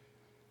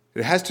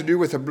 It has to do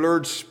with a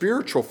blurred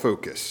spiritual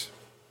focus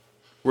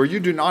where you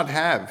do not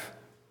have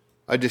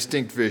a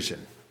distinct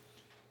vision.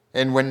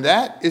 And when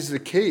that is the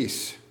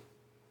case,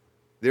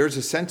 there's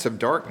a sense of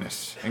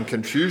darkness and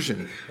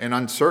confusion and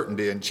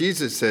uncertainty. And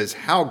Jesus says,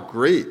 how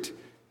great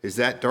is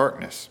that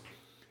darkness?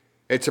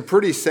 It's a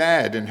pretty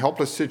sad and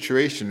helpless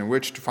situation in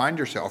which to find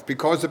yourself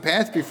because the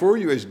path before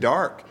you is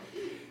dark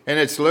and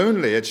it's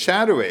lonely, it's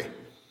shadowy.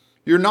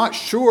 You're not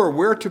sure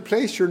where to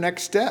place your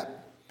next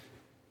step.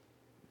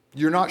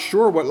 You're not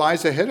sure what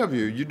lies ahead of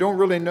you. You don't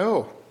really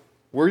know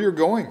where you're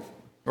going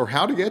or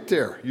how to get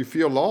there. You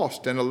feel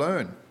lost and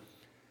alone.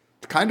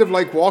 It's kind of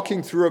like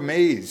walking through a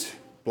maze,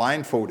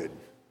 blindfolded.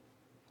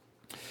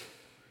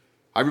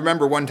 I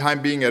remember one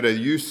time being at a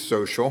youth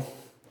social,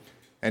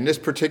 and this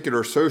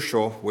particular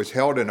social was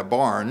held in a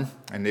barn,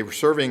 and they were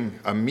serving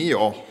a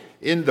meal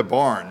in the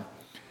barn.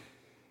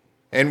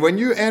 And when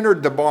you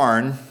entered the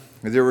barn,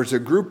 there was a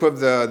group of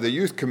the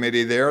youth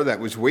committee there that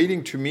was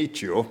waiting to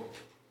meet you.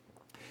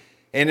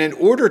 And in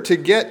order to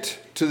get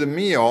to the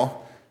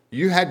meal,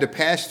 you had to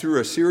pass through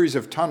a series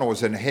of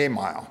tunnels in the hay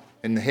mow.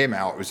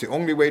 It was the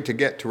only way to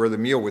get to where the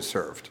meal was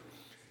served.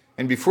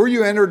 And before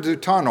you entered the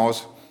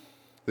tunnels,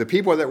 the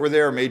people that were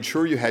there made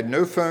sure you had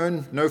no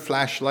phone, no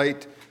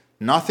flashlight,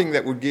 nothing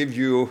that would give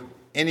you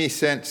any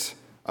sense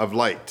of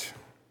light.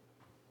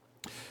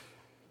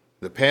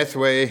 The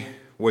pathway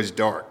was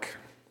dark.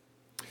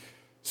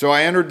 So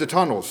I entered the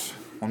tunnels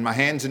on my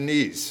hands and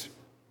knees.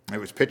 It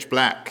was pitch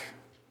black.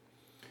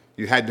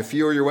 You had to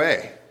feel your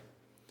way.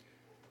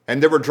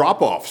 And there were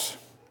drop-offs,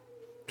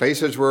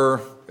 places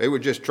where they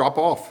would just drop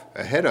off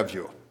ahead of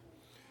you.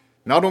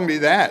 Not only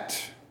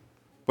that,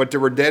 but there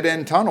were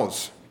dead-end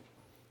tunnels.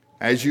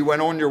 As you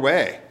went on your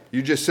way,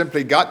 you just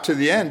simply got to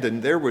the end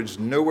and there was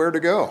nowhere to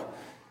go.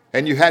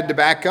 And you had to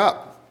back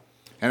up.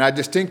 And I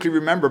distinctly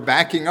remember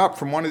backing up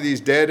from one of these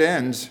dead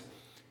ends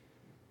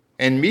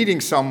and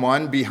meeting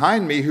someone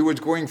behind me who was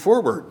going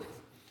forward.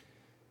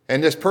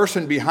 And this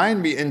person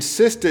behind me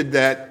insisted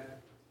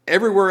that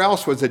everywhere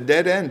else was a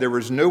dead end. There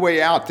was no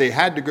way out. They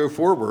had to go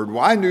forward.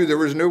 Well, I knew there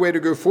was no way to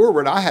go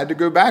forward. I had to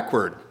go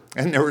backward.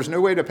 And there was no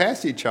way to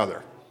pass each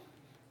other.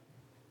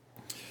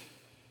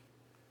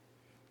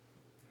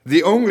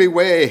 The only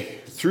way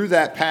through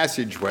that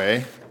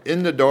passageway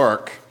in the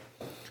dark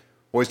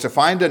was to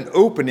find an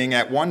opening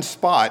at one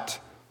spot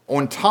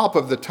on top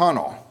of the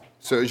tunnel.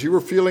 So as you were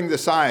feeling the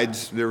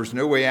sides, there was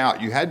no way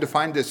out. You had to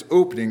find this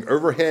opening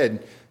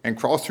overhead and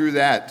cross through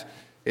that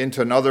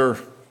into another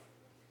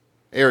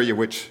area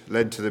which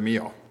led to the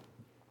meal.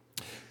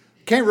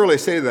 Can't really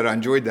say that I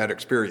enjoyed that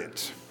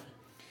experience.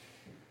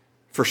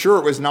 For sure,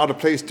 it was not a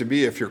place to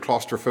be if you're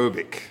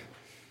claustrophobic.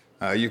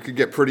 You could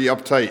get pretty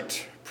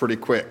uptight pretty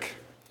quick.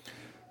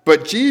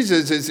 But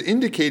Jesus is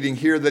indicating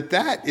here that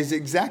that is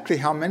exactly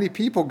how many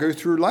people go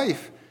through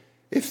life.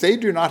 If they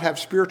do not have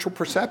spiritual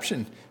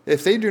perception,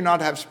 if they do not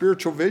have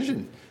spiritual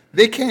vision,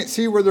 they can't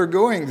see where they're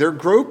going. They're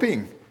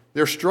groping.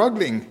 They're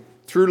struggling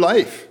through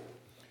life.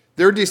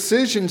 Their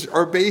decisions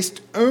are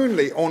based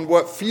only on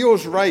what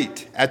feels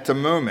right at the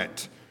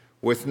moment,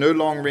 with no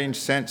long-range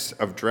sense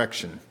of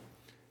direction.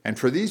 And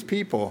for these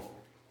people,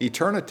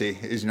 eternity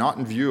is not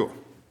in view.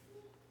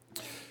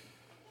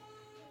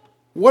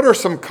 What are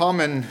some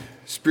common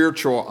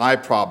spiritual eye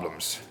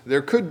problems?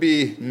 There could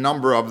be a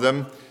number of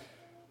them.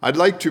 I'd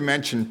like to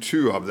mention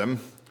two of them.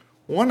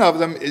 One of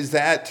them is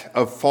that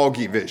of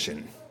foggy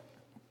vision,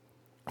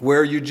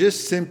 where you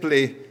just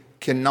simply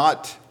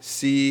cannot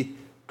see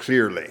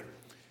clearly.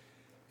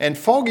 And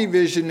foggy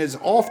vision is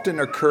often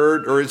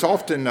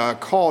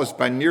caused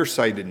by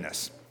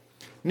nearsightedness.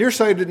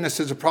 Nearsightedness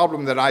is a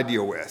problem that I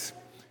deal with.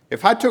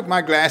 If I took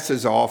my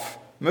glasses off,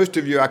 most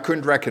of you I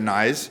couldn't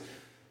recognize.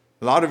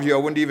 A lot of you I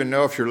wouldn't even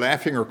know if you're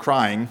laughing or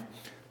crying,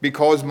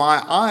 because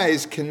my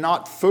eyes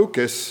cannot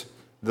focus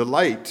the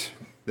light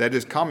that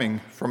is coming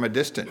from a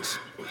distance.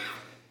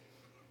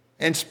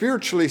 And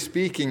spiritually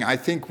speaking, I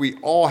think we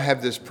all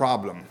have this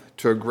problem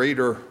to a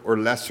greater or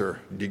lesser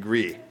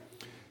degree.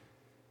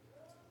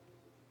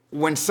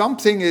 When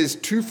something is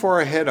too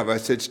far ahead of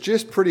us, it's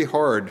just pretty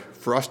hard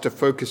for us to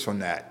focus on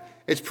that.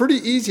 It's pretty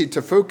easy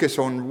to focus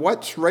on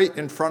what's right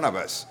in front of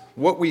us,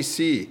 what we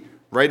see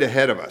right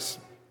ahead of us.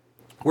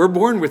 We're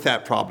born with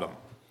that problem.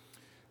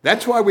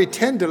 That's why we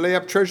tend to lay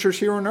up treasures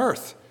here on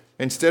earth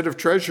instead of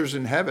treasures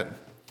in heaven.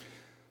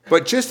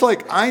 But just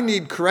like I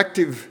need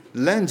corrective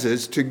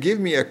lenses to give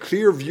me a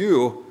clear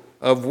view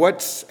of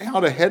what's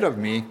out ahead of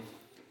me,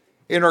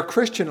 in our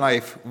Christian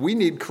life, we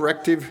need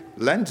corrective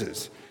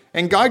lenses.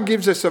 And God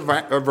gives us a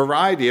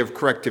variety of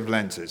corrective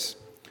lenses.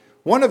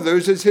 One of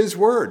those is His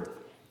Word.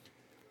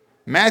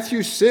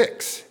 Matthew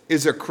 6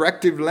 is a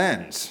corrective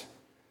lens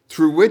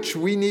through which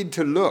we need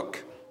to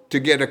look to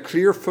get a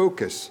clear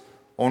focus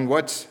on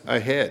what's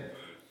ahead.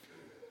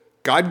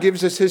 God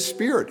gives us His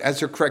Spirit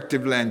as a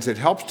corrective lens. It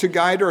helps to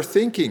guide our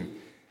thinking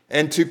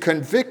and to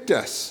convict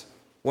us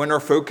when our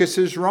focus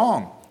is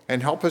wrong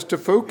and help us to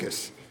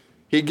focus.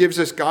 He gives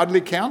us godly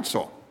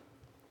counsel.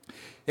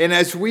 And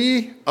as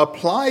we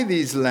apply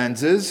these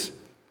lenses,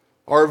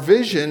 our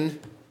vision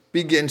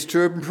begins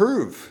to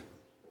improve.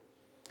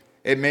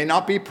 It may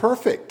not be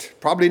perfect.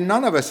 Probably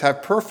none of us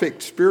have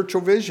perfect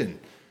spiritual vision,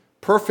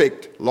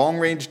 perfect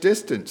long-range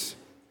distance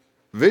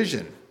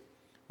vision.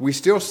 We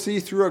still see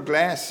through a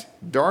glass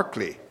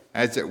darkly,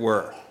 as it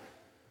were.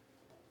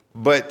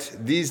 But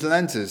these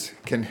lenses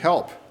can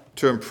help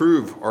to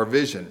improve our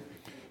vision.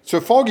 So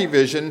foggy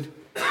vision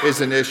is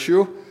an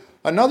issue.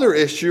 Another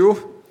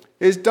issue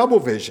is double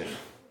vision,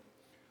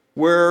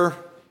 where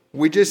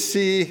we just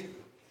see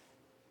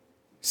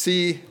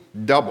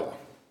double.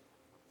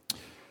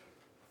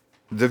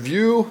 The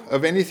view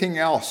of anything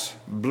else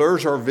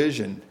blurs our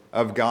vision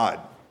of God.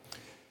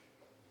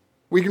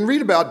 We can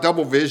read about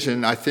double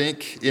vision, I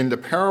think, in the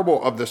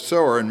parable of the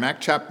sower in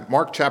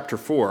Mark chapter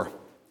 4,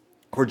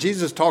 where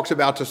Jesus talks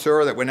about the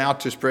sower that went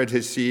out to spread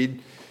his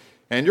seed.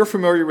 And you're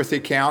familiar with the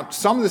account.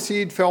 Some of the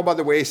seed fell by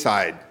the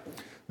wayside.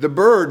 The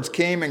birds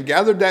came and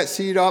gathered that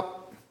seed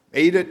up,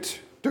 ate it,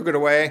 took it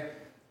away.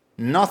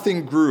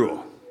 Nothing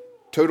grew.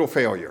 Total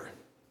failure.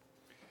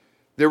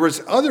 There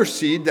was other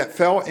seed that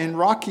fell in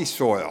rocky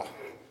soil,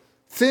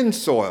 thin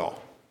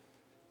soil.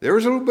 There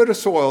was a little bit of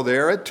soil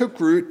there. It took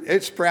root.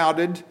 It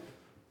sprouted.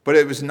 But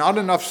it was not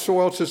enough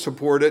soil to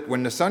support it.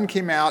 When the sun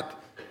came out,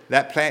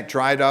 that plant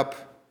dried up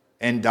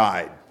and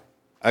died.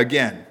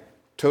 Again,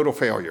 total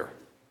failure.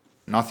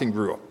 Nothing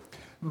grew.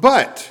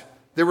 But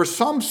there was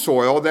some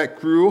soil that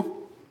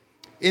grew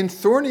in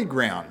thorny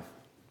ground.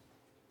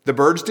 The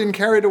birds didn't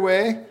carry it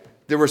away.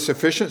 There was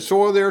sufficient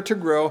soil there to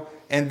grow,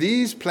 and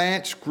these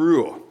plants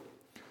grew.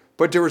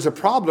 But there was a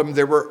problem.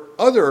 There were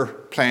other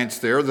plants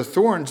there, the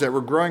thorns that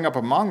were growing up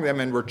among them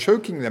and were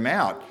choking them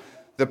out.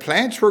 The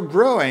plants were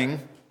growing,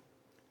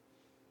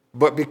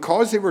 but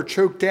because they were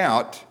choked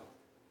out,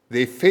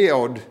 they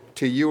failed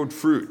to yield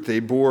fruit. They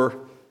bore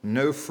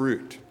no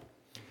fruit.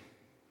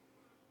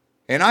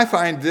 And I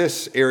find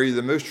this area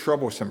the most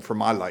troublesome for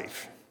my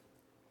life.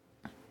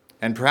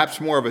 And perhaps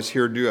more of us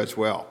here do as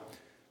well.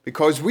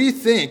 Because we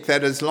think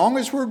that as long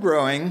as we're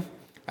growing,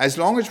 as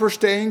long as we're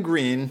staying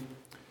green,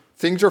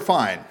 things are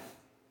fine.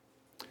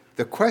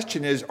 The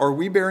question is, are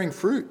we bearing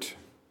fruit?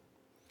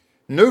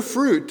 No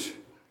fruit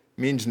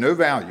means no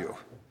value.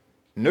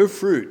 No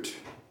fruit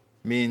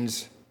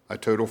means a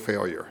total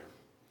failure.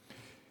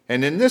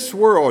 And in this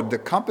world, the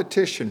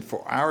competition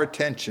for our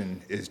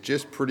attention is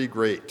just pretty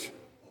great.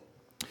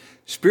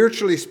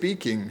 Spiritually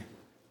speaking,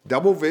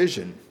 double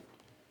vision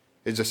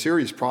is a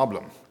serious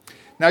problem.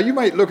 Now, you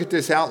might look at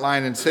this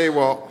outline and say,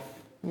 well,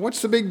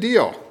 what's the big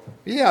deal?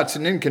 Yeah, it's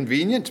an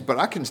inconvenience, but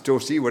I can still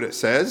see what it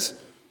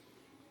says.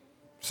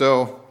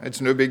 So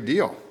it's no big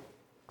deal.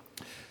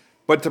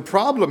 But the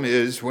problem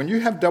is, when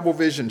you have double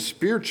vision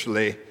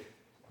spiritually,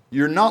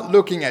 you're not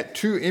looking at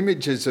two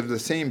images of the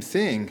same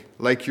thing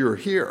like you're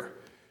here.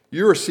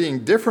 You're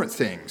seeing different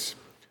things.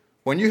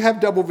 When you have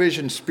double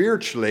vision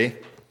spiritually,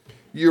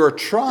 you're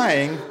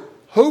trying,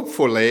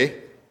 hopefully,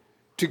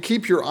 to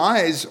keep your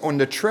eyes on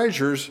the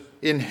treasures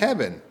in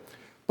heaven.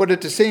 But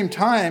at the same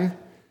time,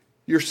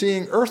 you're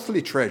seeing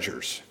earthly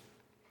treasures.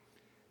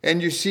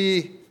 And you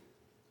see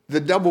the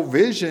double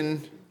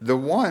vision, the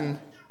one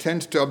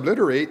tends to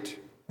obliterate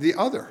the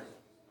other.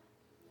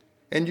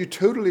 And you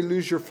totally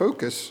lose your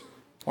focus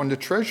on the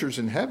treasures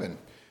in heaven.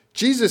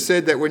 Jesus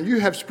said that when you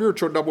have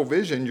spiritual double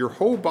vision, your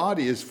whole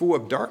body is full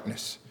of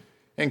darkness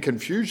and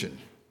confusion.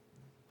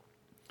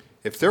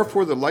 If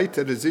therefore the light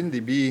that is in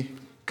thee be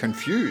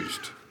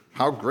confused,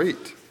 how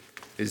great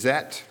is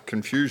that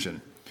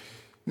confusion?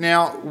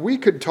 Now, we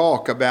could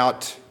talk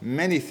about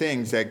many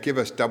things that give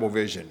us double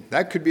vision.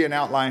 That could be an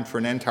outline for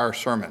an entire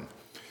sermon.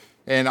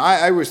 And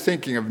I was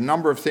thinking of a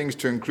number of things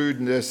to include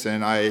in this,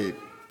 and I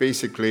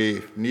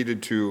basically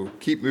needed to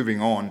keep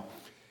moving on.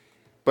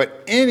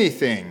 But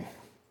anything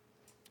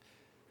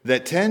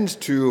that tends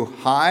to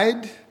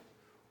hide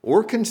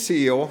or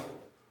conceal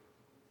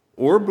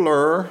or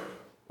blur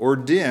or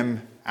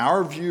dim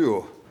our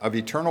view of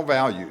eternal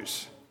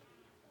values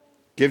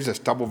gives us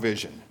double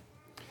vision.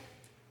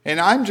 And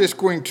I'm just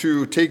going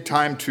to take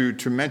time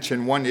to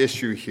mention one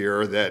issue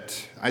here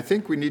that I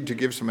think we need to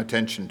give some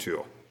attention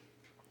to.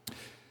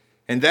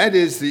 And that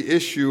is the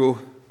issue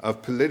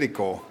of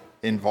political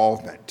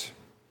involvement.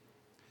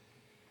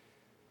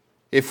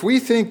 If we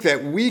think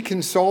that we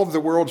can solve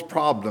the world's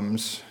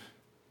problems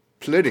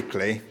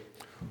politically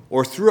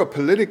or through a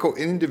political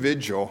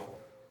individual,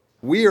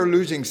 we are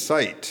losing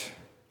sight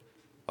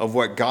of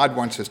what God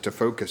wants us to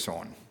focus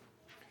on.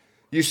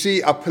 You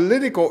see, a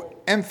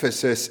political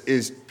emphasis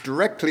is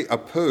directly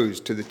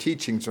opposed to the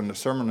teachings on the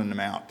Sermon on the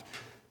Mount.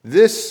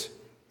 This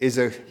is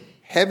a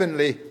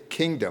heavenly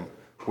kingdom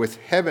with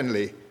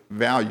heavenly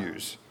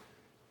values,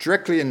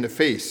 directly in the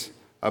face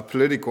of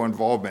political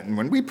involvement. And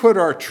when we put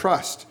our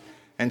trust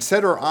and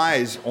set our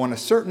eyes on a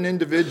certain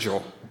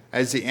individual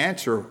as the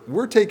answer,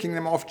 we're taking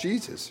them off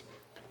Jesus.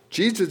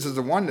 Jesus is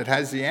the one that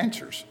has the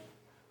answers.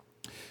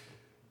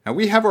 Now,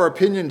 we have our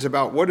opinions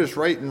about what is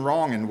right and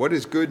wrong and what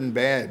is good and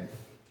bad,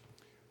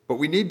 but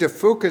we need to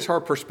focus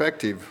our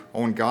perspective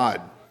on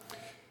God.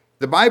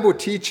 The Bible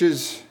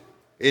teaches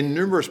in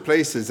numerous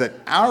places that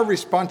our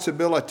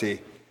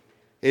responsibility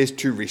is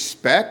to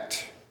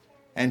respect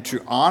and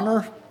to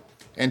honor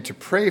and to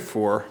pray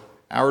for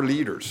our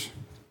leaders.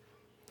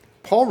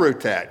 Paul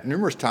wrote that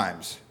numerous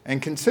times. And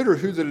consider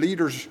who the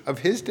leaders of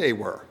his day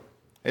were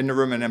in the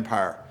Roman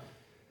Empire.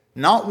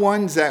 Not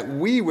ones that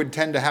we would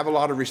tend to have a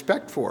lot of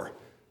respect for,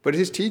 but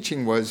his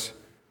teaching was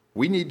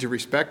we need to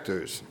respect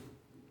those.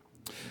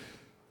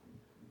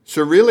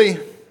 So really,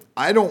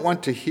 I don't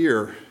want to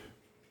hear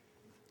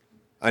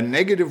a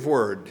negative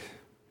word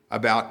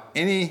about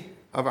any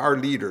of our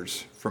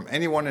leaders from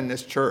anyone in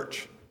this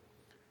church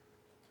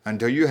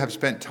until you have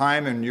spent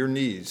time on your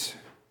knees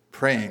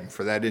praying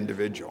for that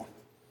individual.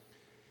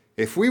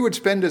 If we would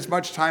spend as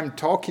much time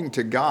talking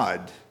to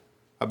God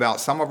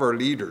about some of our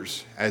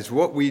leaders as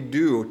what we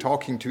do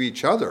talking to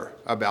each other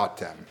about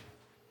them,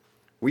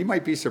 we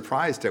might be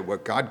surprised at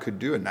what God could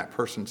do in that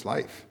person's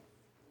life.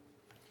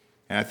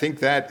 And I think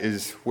that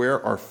is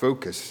where our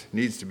focus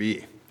needs to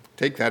be.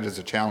 Take that as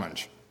a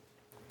challenge.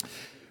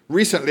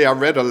 Recently, I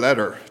read a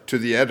letter to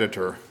the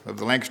editor of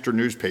the Lancaster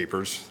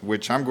newspapers,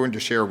 which I'm going to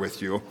share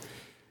with you.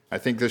 I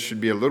think this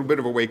should be a little bit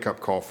of a wake-up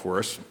call for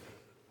us.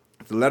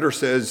 The letter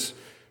says,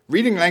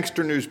 reading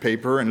Lancaster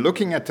newspaper and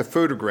looking at the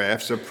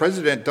photographs of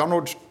President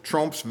Donald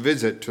Trump's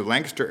visit to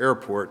Lancaster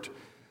Airport,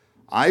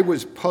 I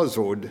was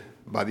puzzled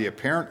by the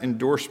apparent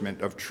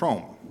endorsement of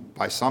Trump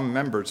by some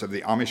members of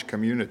the Amish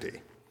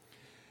community.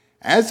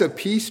 As a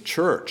peace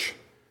church,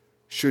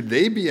 should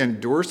they be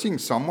endorsing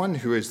someone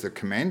who is the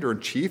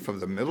commander-in-chief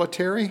of the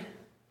military?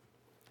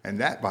 And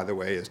that, by the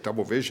way, is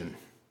double vision.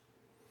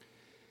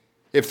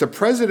 If the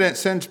president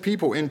sends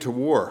people into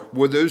war,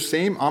 will those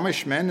same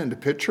Amish men in the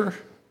picture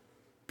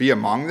be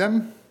among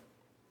them?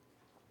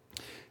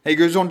 He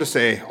goes on to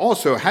say,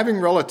 also, having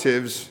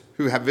relatives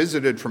who have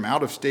visited from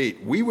out of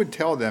state, we would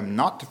tell them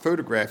not to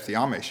photograph the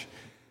Amish,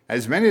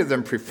 as many of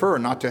them prefer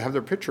not to have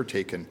their picture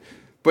taken.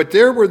 But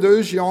there were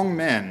those young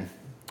men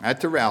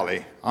at the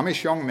rally,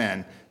 Amish young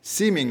men,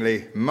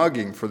 seemingly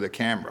mugging for the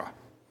camera.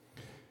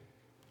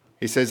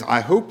 He says,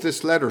 I hope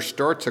this letter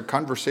starts a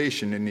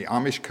conversation in the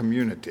Amish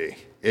community.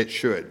 It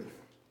should.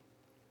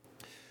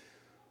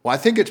 Well, I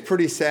think it's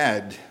pretty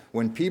sad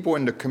when people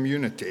in the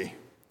community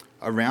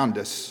around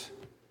us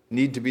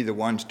need to be the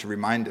ones to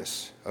remind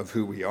us of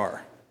who we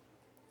are.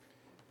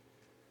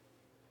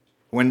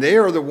 When they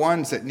are the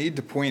ones that need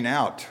to point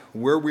out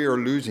where we are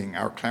losing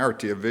our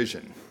clarity of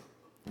vision.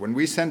 When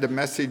we send a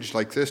message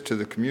like this to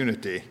the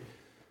community,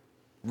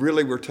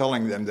 really we're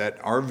telling them that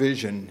our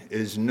vision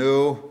is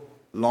no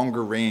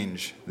longer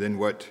range than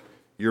what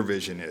your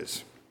vision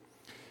is.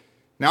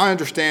 Now, I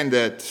understand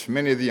that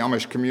many of the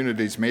Amish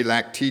communities may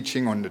lack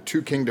teaching on the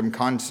two-kingdom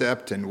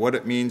concept and what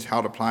it means, how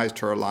it applies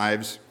to our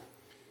lives,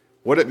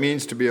 what it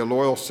means to be a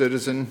loyal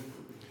citizen.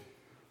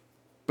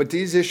 But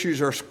these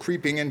issues are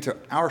creeping into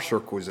our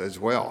circles as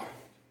well.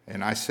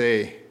 And I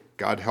say,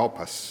 God help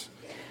us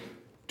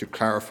to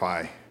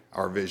clarify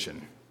our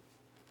vision.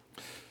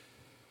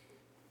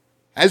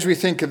 As we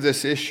think of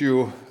this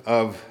issue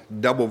of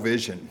double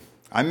vision,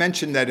 I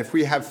mentioned that if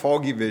we have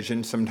foggy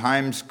vision,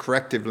 sometimes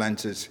corrective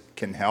lenses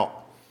can help.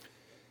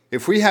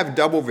 If we have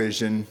double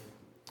vision,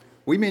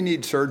 we may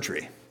need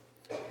surgery.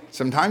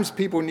 Sometimes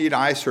people need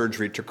eye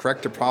surgery to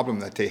correct a problem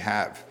that they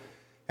have.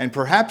 And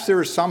perhaps there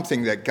is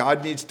something that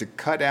God needs to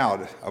cut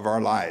out of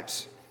our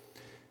lives.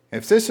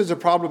 If this is a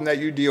problem that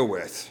you deal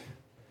with,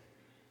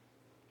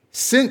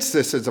 since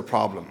this is a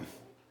problem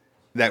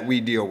that we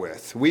deal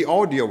with, we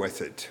all deal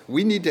with it,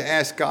 we need to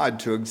ask God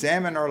to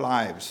examine our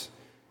lives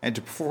and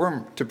to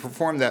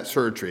perform that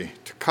surgery,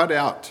 to cut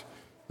out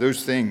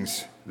those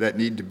things that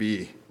need to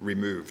be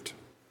removed.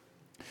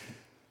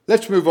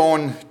 Let's move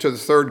on to the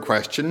third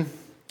question.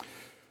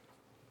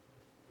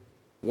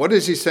 What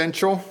is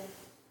essential?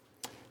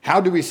 How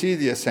do we see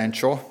the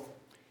essential?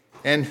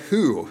 And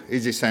who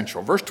is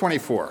essential? Verse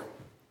 24.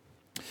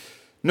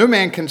 No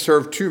man can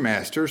serve two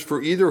masters,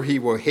 for either he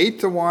will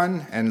hate the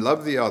one and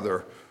love the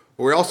other,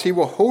 or else he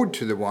will hold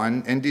to the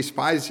one and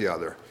despise the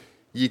other.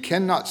 Ye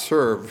cannot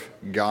serve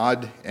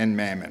God and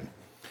mammon.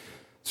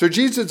 So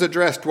Jesus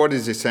addressed what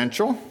is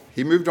essential.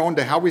 He moved on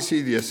to how we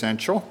see the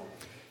essential.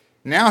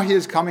 Now he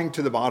is coming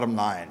to the bottom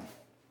line.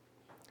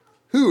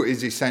 Who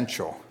is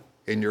essential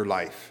in your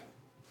life?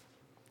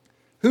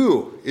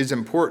 Who is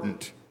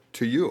important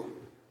to you?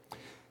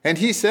 And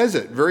he says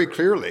it very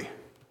clearly.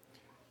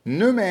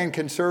 No man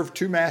can serve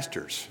two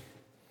masters.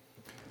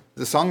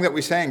 The song that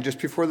we sang just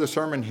before the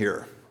sermon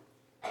here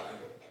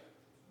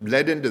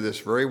led into this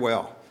very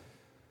well.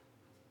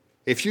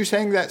 If you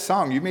sang that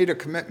song, you made a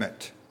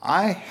commitment.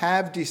 I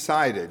have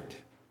decided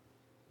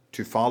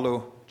to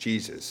follow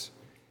Jesus.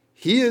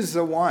 He is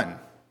the one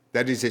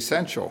that is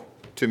essential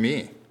to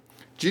me.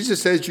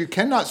 Jesus says you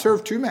cannot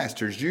serve two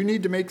masters. You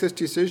need to make this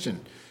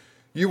decision.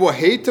 You will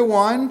hate the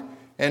one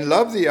and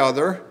love the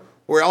other,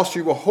 or else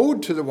you will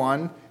hold to the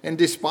one and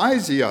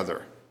despise the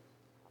other.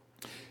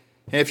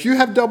 And if you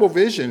have double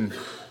vision,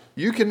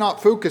 you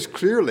cannot focus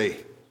clearly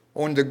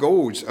on the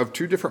goals of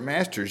two different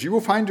masters. You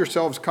will find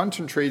yourselves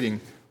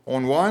concentrating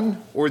on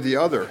one or the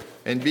other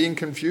and being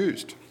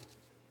confused.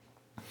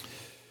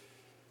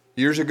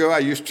 Years ago, I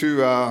used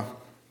to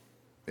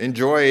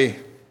enjoy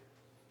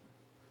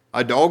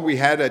a dog we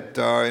had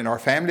in our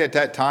family at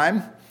that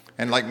time.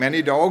 And like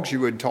many dogs, you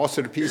would toss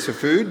it a piece of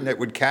food and it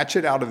would catch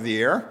it out of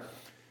the air.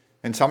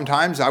 And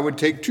sometimes I would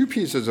take two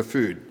pieces of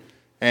food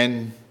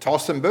and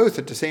toss them both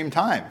at the same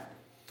time.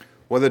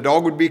 Well, the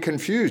dog would be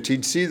confused.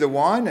 He'd see the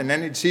one and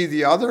then he'd see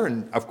the other.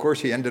 And of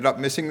course, he ended up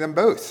missing them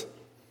both.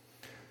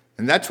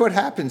 And that's what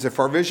happens if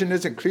our vision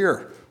isn't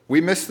clear. We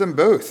miss them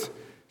both.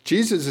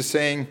 Jesus is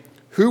saying,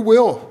 who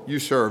will you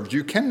serve?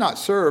 You cannot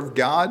serve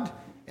God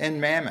and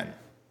mammon.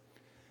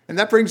 And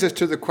that brings us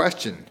to the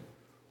question,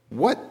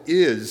 what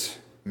is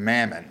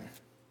mammon?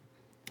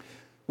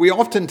 We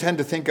often tend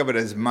to think of it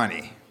as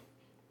money,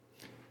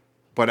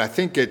 but I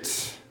think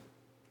it's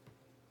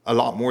a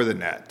lot more than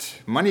that.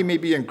 Money may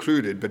be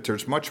included, but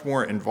there's much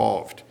more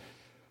involved.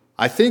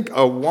 I think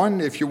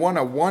if you want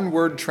a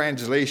one-word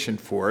translation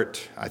for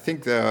it, I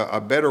think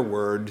a better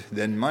word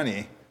than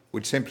money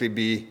would simply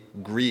be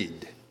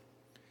greed.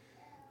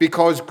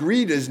 Because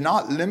greed is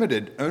not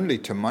limited only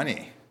to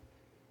money.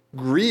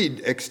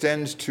 Greed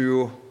extends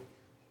to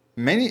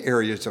many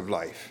areas of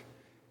life.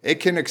 It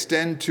can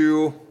extend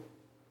to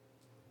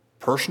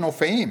personal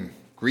fame,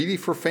 greedy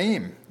for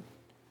fame,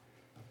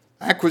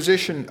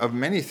 acquisition of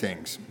many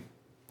things.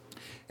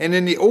 And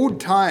in the old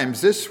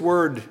times, this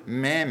word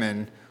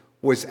mammon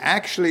was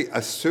actually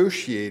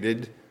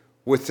associated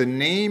with the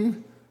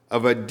name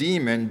of a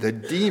demon, the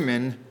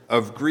demon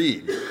of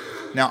greed.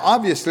 Now,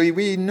 obviously,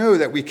 we know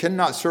that we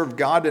cannot serve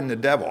God and the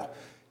devil.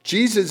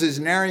 Jesus is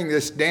narrowing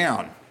this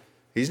down.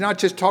 He's not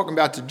just talking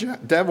about the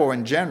devil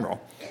in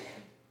general,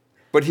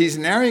 but he's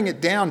narrowing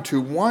it down to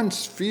one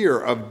sphere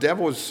of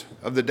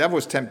the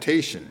devil's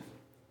temptation,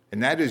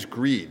 and that is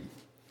greed.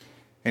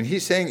 And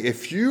he's saying,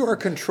 if you are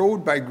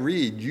controlled by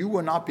greed, you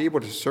will not be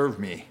able to serve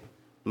me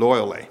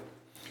loyally.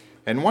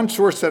 And one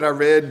source that I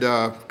read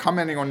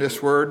commenting on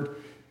this word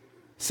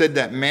said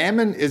that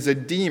mammon is a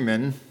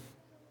demon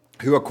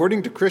who,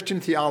 according to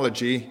Christian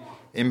theology,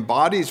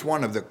 embodies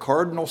one of the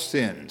cardinal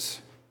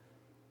sins,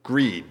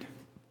 greed.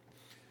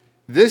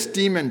 This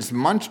demon's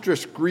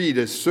monstrous greed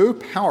is so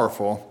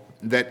powerful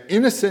that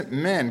innocent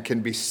men can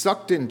be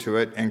sucked into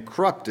it and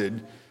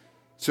corrupted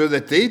so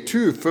that they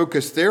too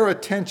focus their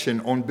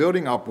attention on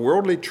building up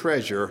worldly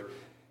treasure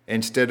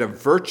instead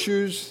of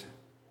virtues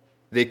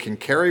they can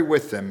carry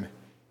with them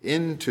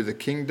into the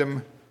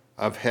kingdom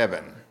of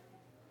heaven.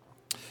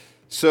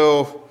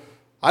 So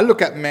I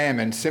look at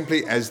mammon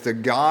simply as the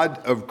god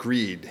of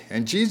greed.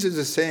 And Jesus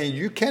is saying,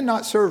 you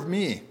cannot serve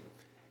me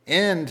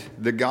and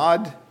the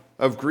god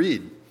of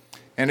greed.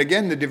 And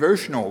again, the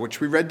devotional, which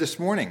we read this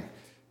morning,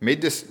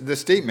 made the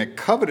statement,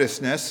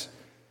 covetousness,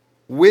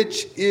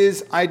 which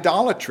is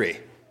idolatry.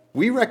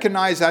 We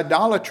recognize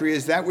idolatry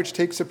as that which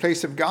takes the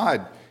place of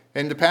God.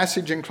 And the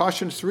passage in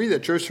Colossians 3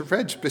 that Joseph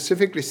read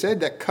specifically said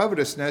that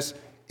covetousness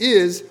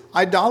is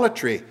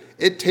idolatry.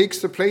 It takes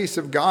the place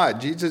of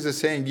God. Jesus is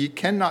saying ye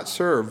cannot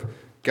serve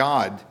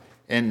God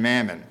and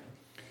mammon.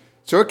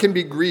 So it can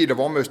be greed of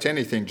almost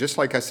anything, just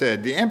like I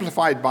said. The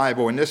Amplified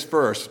Bible in this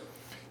verse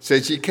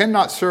says ye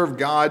cannot serve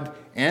God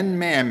and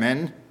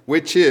mammon,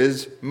 which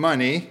is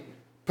money,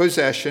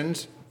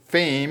 possessions,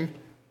 fame,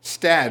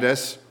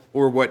 status,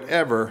 or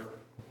whatever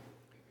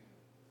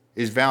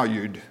is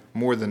valued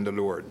more than the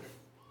Lord.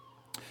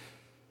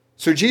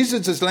 So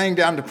Jesus is laying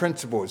down the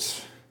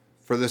principles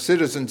for the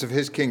citizens of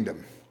his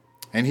kingdom,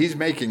 and he's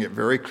making it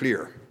very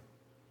clear.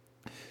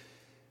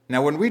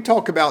 Now, when we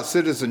talk about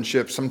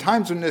citizenship,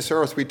 sometimes on this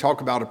earth we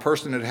talk about a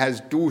person that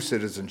has dual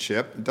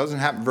citizenship. It doesn't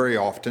happen very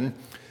often,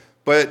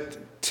 but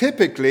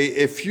typically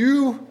if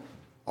you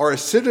are a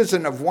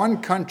citizen of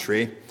one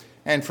country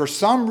and for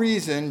some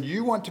reason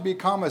you want to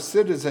become a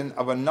citizen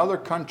of another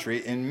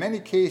country, in many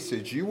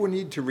cases you will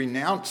need to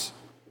renounce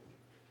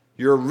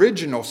your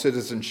original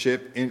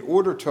citizenship in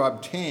order to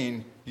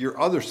obtain your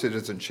other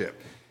citizenship.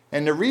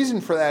 And the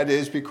reason for that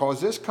is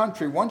because this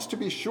country wants to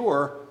be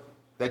sure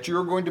that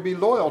you're going to be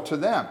loyal to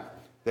them,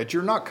 that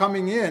you're not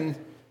coming in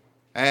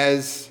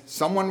as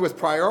someone with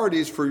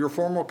priorities for your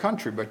former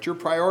country, but your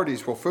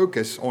priorities will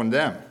focus on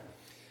them.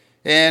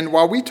 And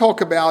while we talk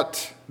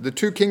about the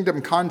two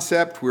kingdom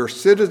concept, we're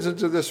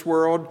citizens of this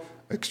world,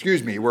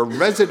 we're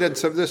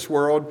residents of this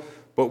world,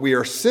 but we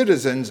are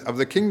citizens of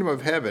the kingdom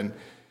of heaven.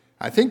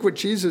 I think what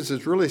Jesus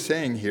is really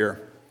saying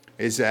here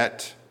is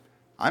that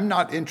I'm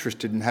not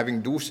interested in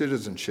having dual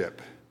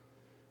citizenship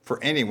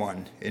for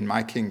anyone in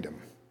my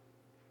kingdom.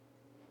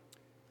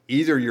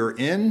 Either you're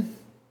in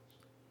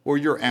or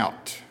you're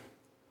out.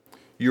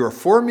 You're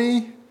for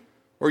me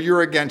or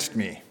you're against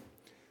me.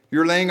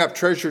 You're laying up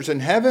treasures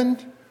in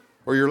heaven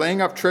or you're laying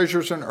up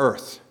treasures on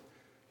earth.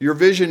 Your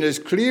vision is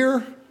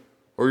clear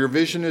or your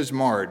vision is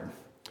marred.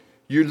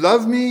 You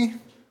love me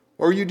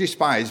or you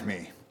despise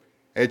me.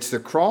 It's the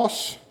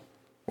cross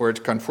or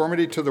it's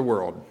conformity to the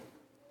world.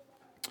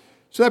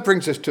 So that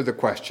brings us to the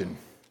question,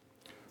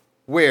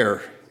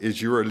 where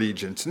is your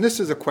allegiance? And this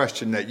is a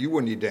question that you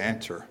will need to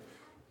answer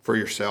for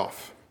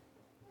yourself.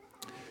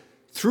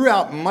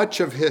 Throughout much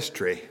of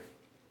history,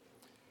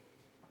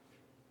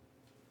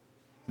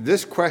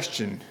 this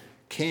question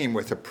came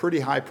with a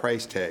pretty high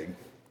price tag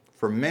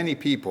for many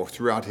people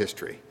throughout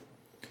history.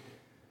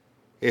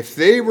 If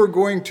they were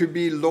going to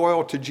be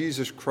loyal to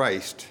Jesus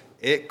Christ,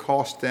 it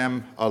cost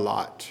them a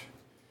lot.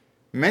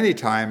 Many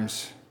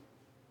times,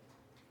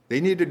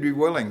 they needed to be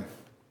willing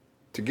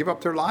to give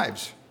up their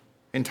lives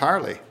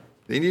entirely.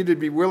 They needed to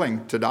be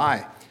willing to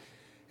die.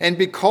 And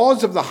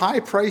because of the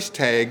high price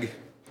tag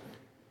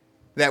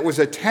that was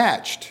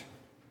attached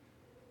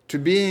to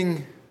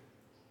being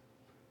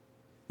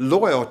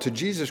loyal to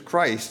Jesus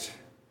Christ,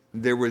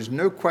 there was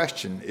no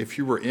question if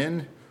you were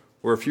in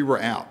or if you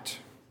were out.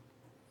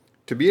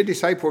 To be a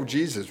disciple of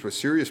Jesus was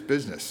serious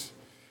business.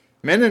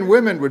 Men and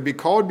women would be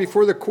called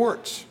before the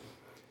courts.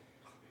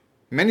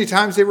 Many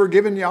times they were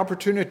given the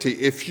opportunity.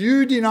 If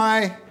you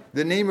deny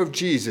the name of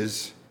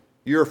Jesus,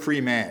 you're a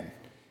free man.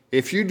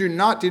 If you do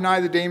not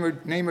deny the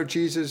name of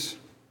Jesus,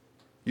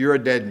 you're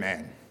a dead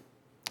man.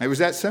 It was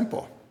that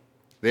simple.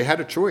 They had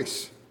a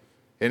choice,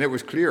 and it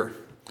was clear.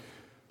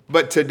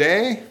 But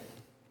today,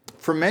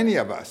 for many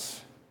of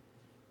us,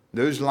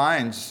 those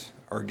lines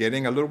are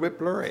getting a little bit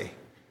blurry.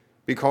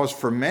 Because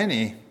for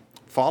many,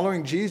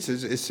 following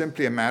Jesus is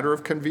simply a matter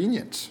of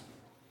convenience.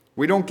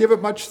 We don't give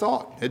it much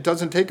thought. It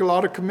doesn't take a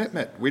lot of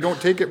commitment. We don't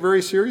take it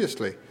very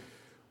seriously.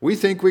 We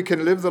think we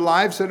can live the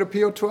lives that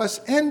appeal to us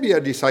and be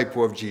a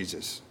disciple of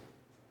Jesus.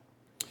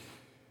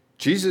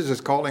 Jesus is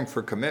calling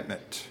for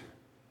commitment.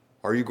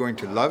 Are you going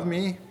to love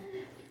me,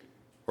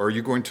 or are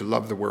you going to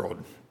love the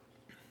world?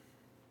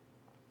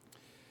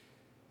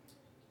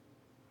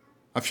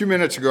 A few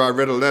minutes ago, I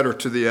read a letter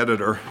to the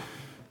editor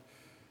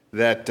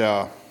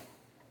in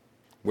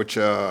which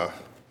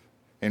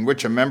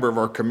a member of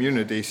our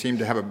community seemed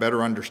to have a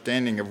better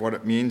understanding of what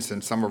it means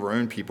than some of our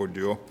own people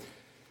do. I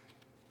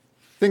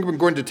think I'm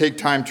going to take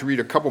time to read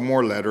a couple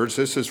more letters.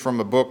 This is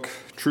from a book,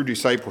 True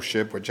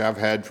Discipleship, which I've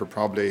had for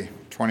probably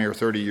 20 or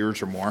 30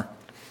 years or more.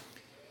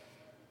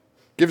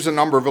 Gives a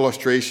number of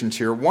illustrations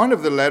here. One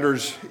of the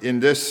letters in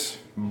this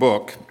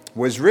book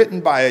was written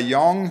by a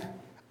young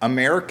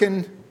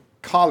American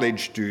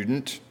college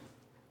student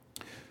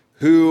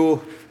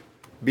who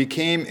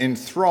became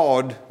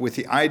enthralled with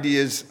the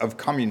ideas of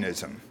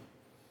communism.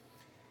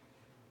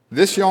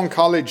 This young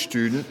college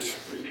student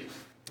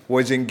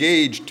was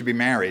engaged to be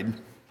married,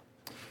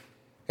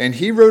 and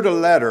he wrote a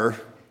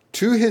letter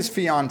to his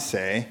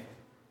fiancée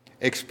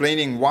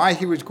explaining why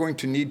he was going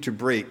to need to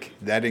break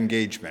that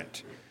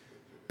engagement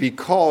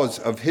because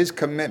of his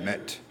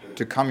commitment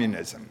to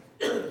communism.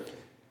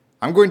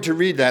 I'm going to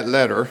read that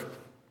letter.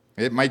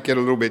 It might get a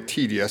little bit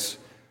tedious,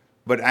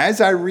 but as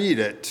I read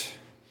it,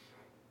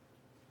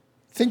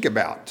 think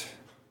about,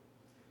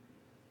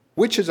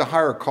 which is a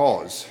higher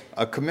cause,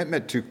 a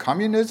commitment to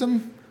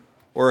communism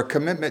or a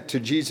commitment to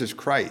Jesus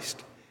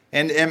Christ?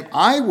 And am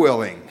I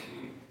willing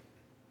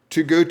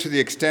to go to the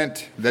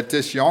extent that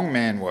this young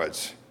man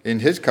was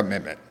in his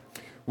commitment?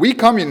 We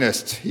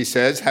communists, he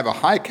says, have a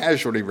high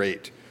casualty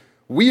rate.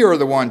 We are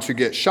the ones who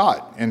get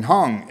shot and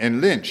hung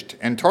and lynched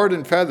and tarred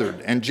and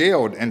feathered and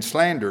jailed and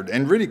slandered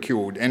and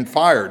ridiculed and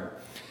fired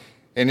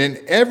and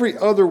in every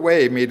other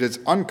way made as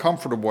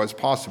uncomfortable as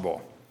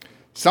possible.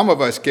 Some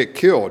of us get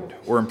killed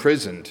or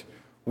imprisoned.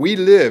 We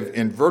live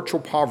in virtual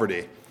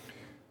poverty.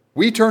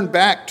 We turn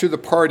back to the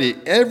party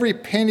every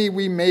penny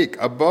we make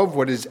above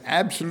what is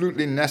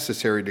absolutely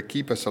necessary to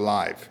keep us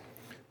alive.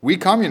 We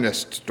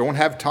communists don't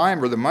have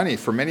time or the money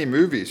for many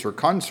movies or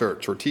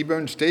concerts or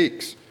T-bone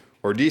steaks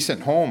or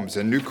decent homes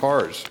and new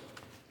cars.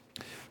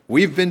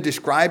 We've been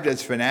described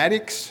as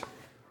fanatics.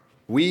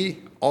 We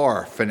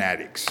are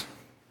fanatics.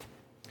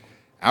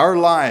 Our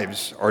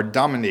lives are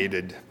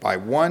dominated by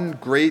one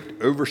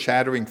great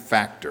overshadowing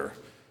factor,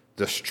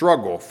 the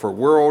struggle for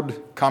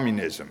world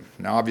communism.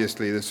 Now,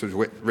 obviously, this was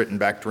written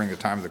back during the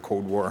time of the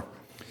Cold War.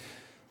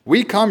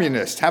 We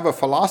communists have a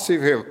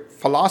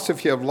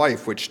philosophy of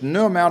life which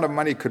no amount of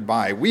money could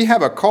buy. We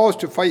have a cause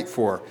to fight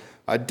for,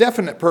 a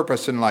definite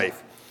purpose in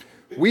life.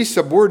 We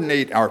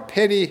subordinate our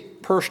petty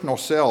personal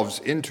selves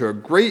into a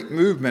great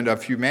movement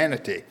of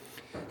humanity.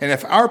 And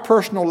if our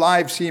personal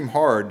lives seem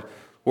hard,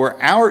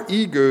 or our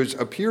egos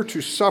appear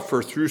to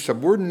suffer through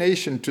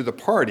subordination to the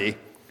party,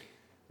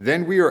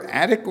 then we are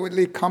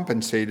adequately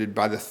compensated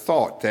by the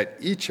thought that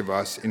each of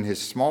us in his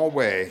small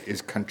way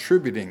is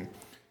contributing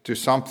to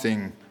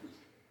something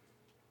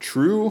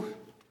true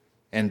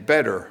and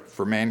better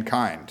for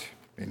mankind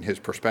in his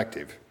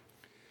perspective.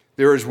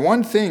 There is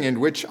one thing in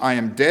which I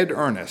am dead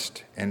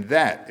earnest, and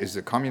that is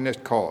the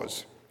communist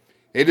cause.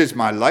 It is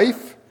my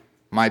life,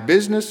 my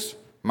business,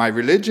 my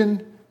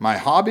religion, my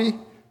hobby,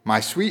 my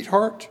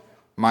sweetheart,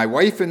 my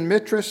wife and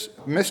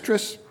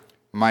mistress,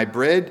 my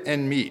bread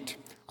and meat.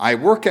 I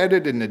work at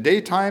it in the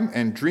daytime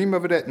and dream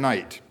of it at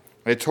night.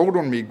 Its hold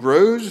on me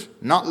grows,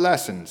 not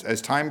lessens,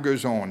 as time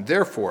goes on.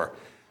 Therefore,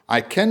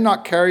 I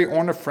cannot carry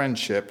on a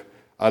friendship,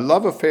 a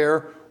love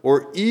affair,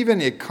 or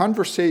even a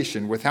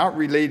conversation without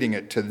relating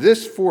it to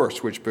this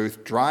force which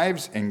both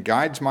drives and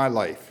guides my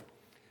life.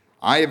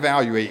 I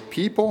evaluate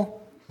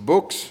people,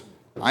 books,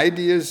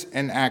 ideas,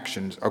 and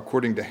actions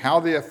according to how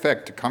they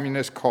affect the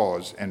communist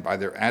cause and by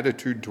their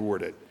attitude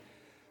toward it.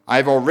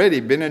 I've already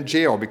been in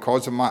jail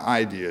because of my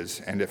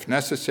ideas, and if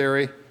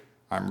necessary,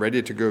 I'm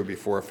ready to go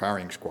before a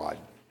firing squad.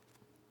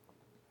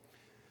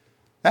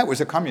 That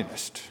was a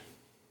communist.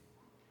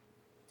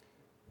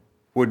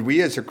 Would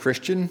we as a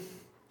Christian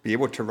be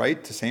able to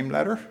write the same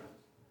letter?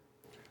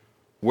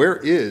 Where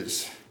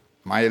is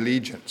my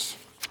allegiance?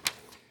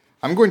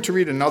 I'm going to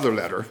read another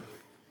letter.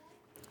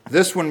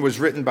 This one was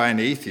written by an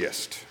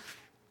atheist.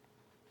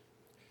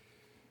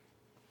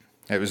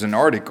 It was an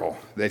article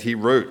that he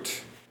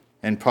wrote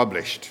and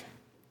published.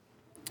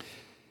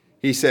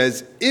 He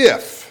says,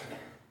 if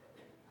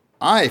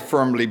I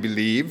firmly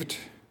believed,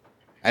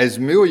 as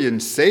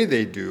millions say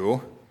they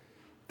do,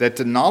 that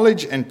the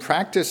knowledge and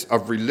practice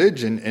of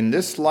religion in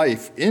this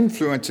life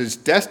influences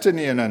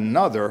destiny in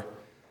another,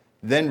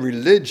 then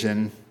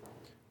religion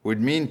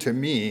would mean to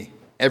me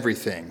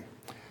everything.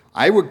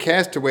 I would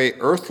cast away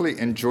earthly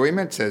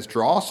enjoyments as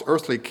dross,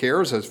 earthly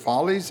cares as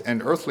follies,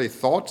 and earthly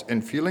thoughts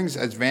and feelings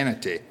as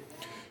vanity.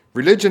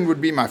 Religion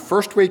would be my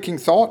first waking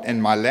thought,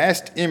 and my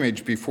last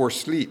image before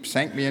sleep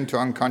sank me into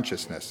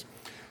unconsciousness.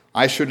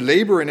 I should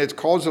labor in its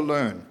cause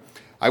alone.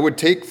 I would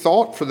take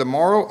thought for the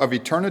morrow of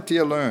eternity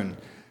alone.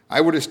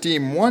 I would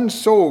esteem one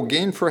soul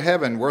gained for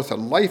heaven worth a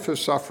life of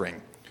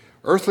suffering.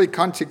 Earthly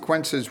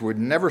consequences would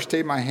never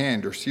stay my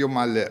hand or seal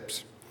my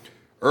lips.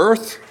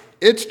 Earth,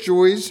 its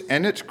joys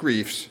and its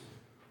griefs,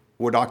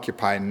 would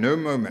occupy no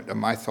moment of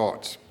my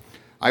thoughts.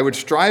 I would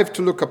strive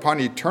to look upon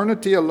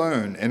eternity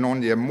alone and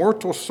on the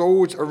immortal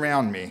souls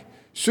around me,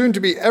 soon to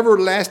be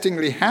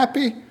everlastingly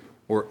happy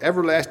or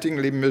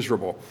everlastingly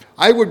miserable.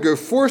 I would go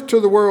forth to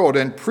the world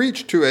and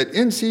preach to it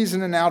in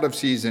season and out of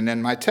season,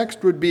 and my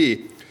text would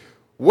be,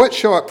 what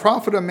shall it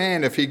profit a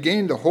man if he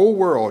gain the whole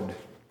world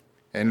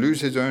and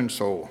lose his own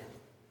soul?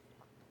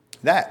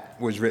 That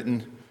was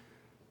written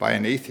by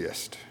an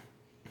atheist.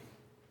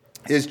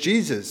 Is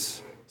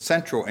Jesus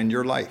central in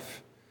your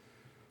life?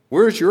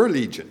 Where's your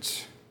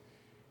allegiance?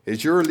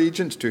 Is your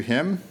allegiance to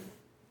him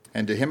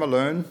and to him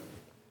alone?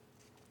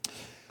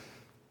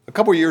 A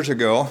couple years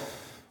ago,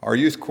 our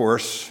youth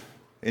course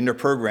in their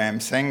program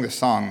sang the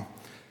song,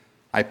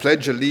 I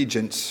Pledge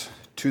Allegiance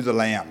to the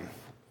Lamb.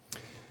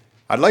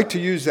 I'd like to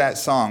use that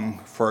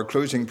song for a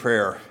closing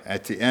prayer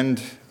at the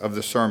end of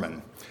the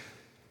sermon.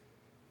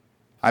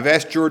 I've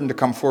asked Jordan to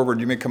come forward.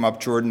 You may come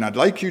up, Jordan. I'd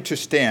like you to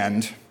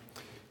stand,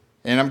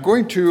 and I'm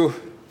going to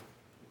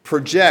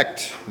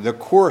project the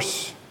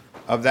course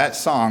of that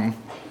song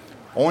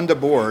on the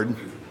board.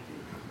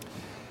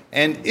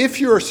 And if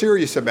you're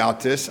serious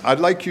about this, I'd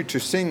like you to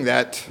sing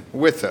that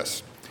with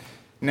us.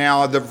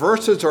 Now, the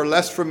verses are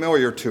less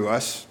familiar to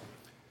us.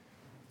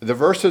 The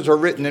verses are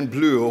written in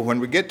blue. When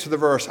we get to the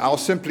verse, I'll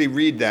simply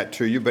read that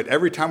to you, but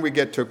every time we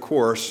get to a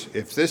chorus,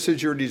 if this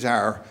is your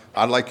desire,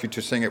 I'd like you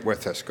to sing it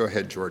with us. Go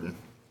ahead, Jordan.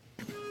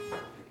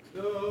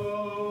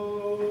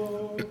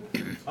 So,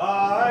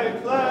 I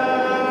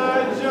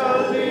pledge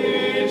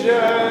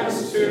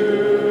allegiance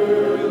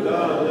to the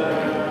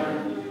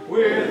Lamb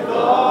with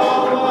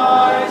all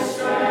my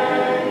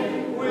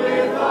strength,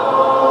 with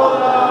all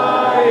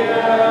I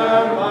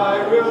am,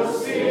 I will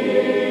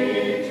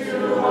seek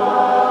to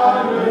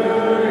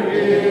honor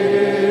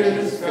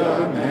his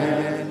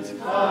command.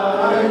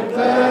 I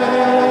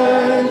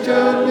pledge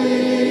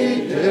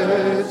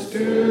allegiance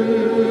to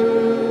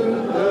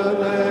the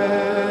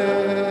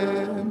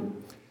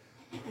Lamb.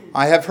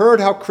 I have heard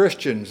how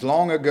Christians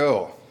long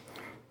ago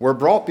were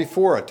brought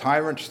before a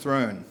tyrant's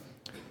throne.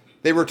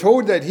 They were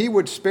told that he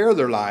would spare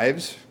their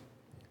lives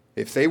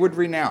if they would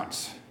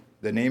renounce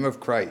the name of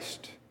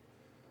Christ.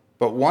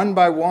 But one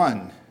by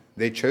one,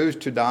 they chose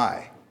to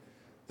die.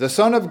 The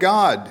Son of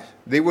God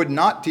they would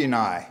not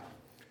deny.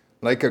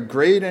 Like a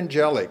great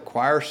angelic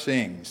choir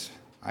sings,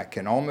 I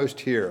can almost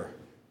hear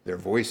their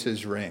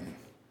voices ring.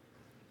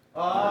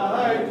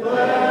 I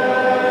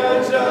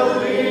pledge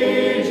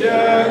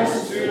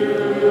allegiance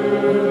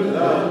to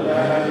the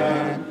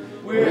Lamb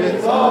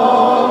with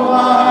all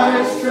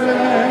my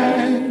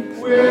strength,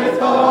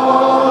 with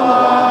all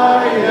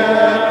I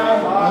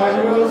am,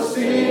 I will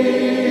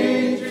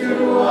seek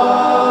to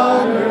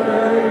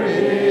honor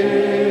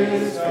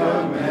his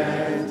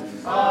command.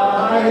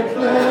 I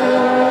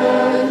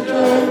pledge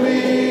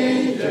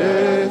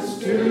allegiance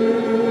to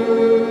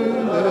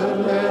the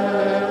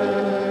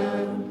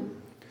Lamb.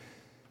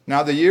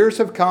 Now the years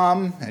have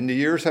come and the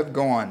years have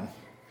gone,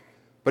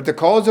 but the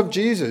cause of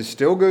Jesus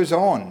still goes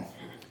on.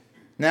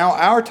 Now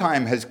our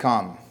time has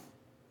come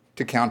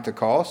to count the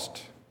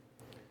cost,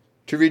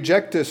 to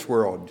reject this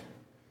world,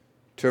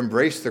 to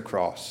embrace the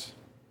cross.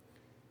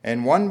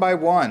 And one by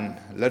one,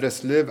 let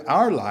us live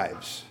our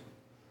lives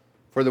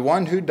for the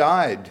one who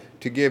died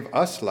to give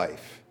us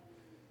life.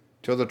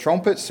 Till the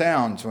trumpet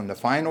sounds on the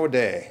final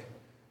day,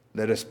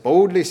 let us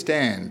boldly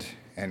stand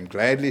and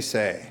gladly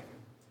say,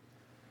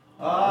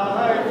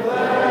 I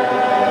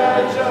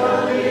pledge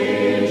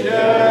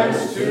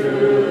allegiance to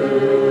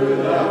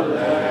the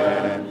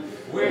Lamb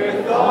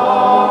with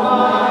all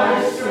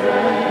my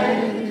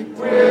strength,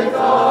 with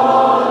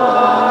all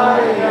I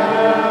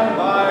am,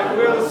 I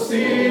will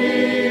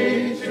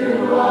seek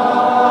to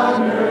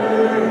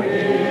honor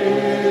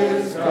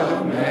his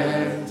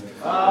commands.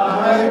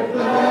 I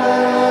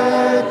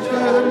pledge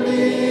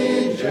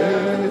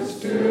allegiance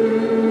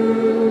to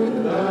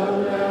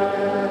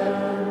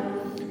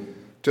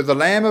to the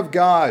Lamb of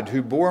God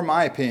who bore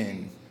my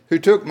pain, who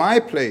took my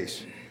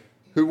place,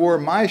 who wore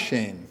my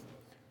shame,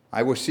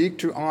 I will seek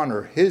to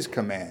honor his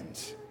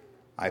commands.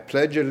 I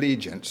pledge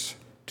allegiance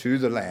to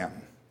the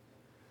Lamb.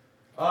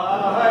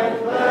 I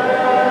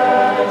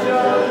pledge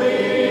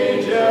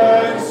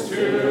allegiance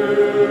to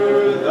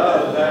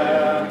the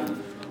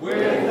Lamb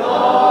with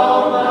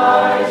all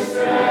my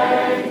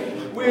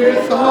strength,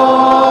 with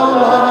all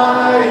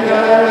I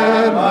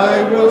am,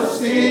 I will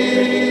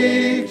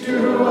seek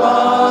to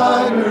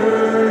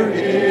honor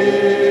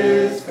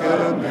his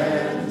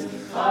commands.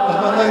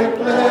 I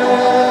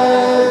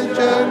pledge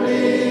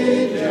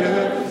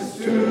allegiance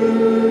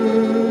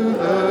to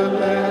the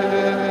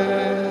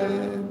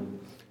Lamb.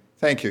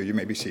 Thank you. You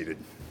may be seated.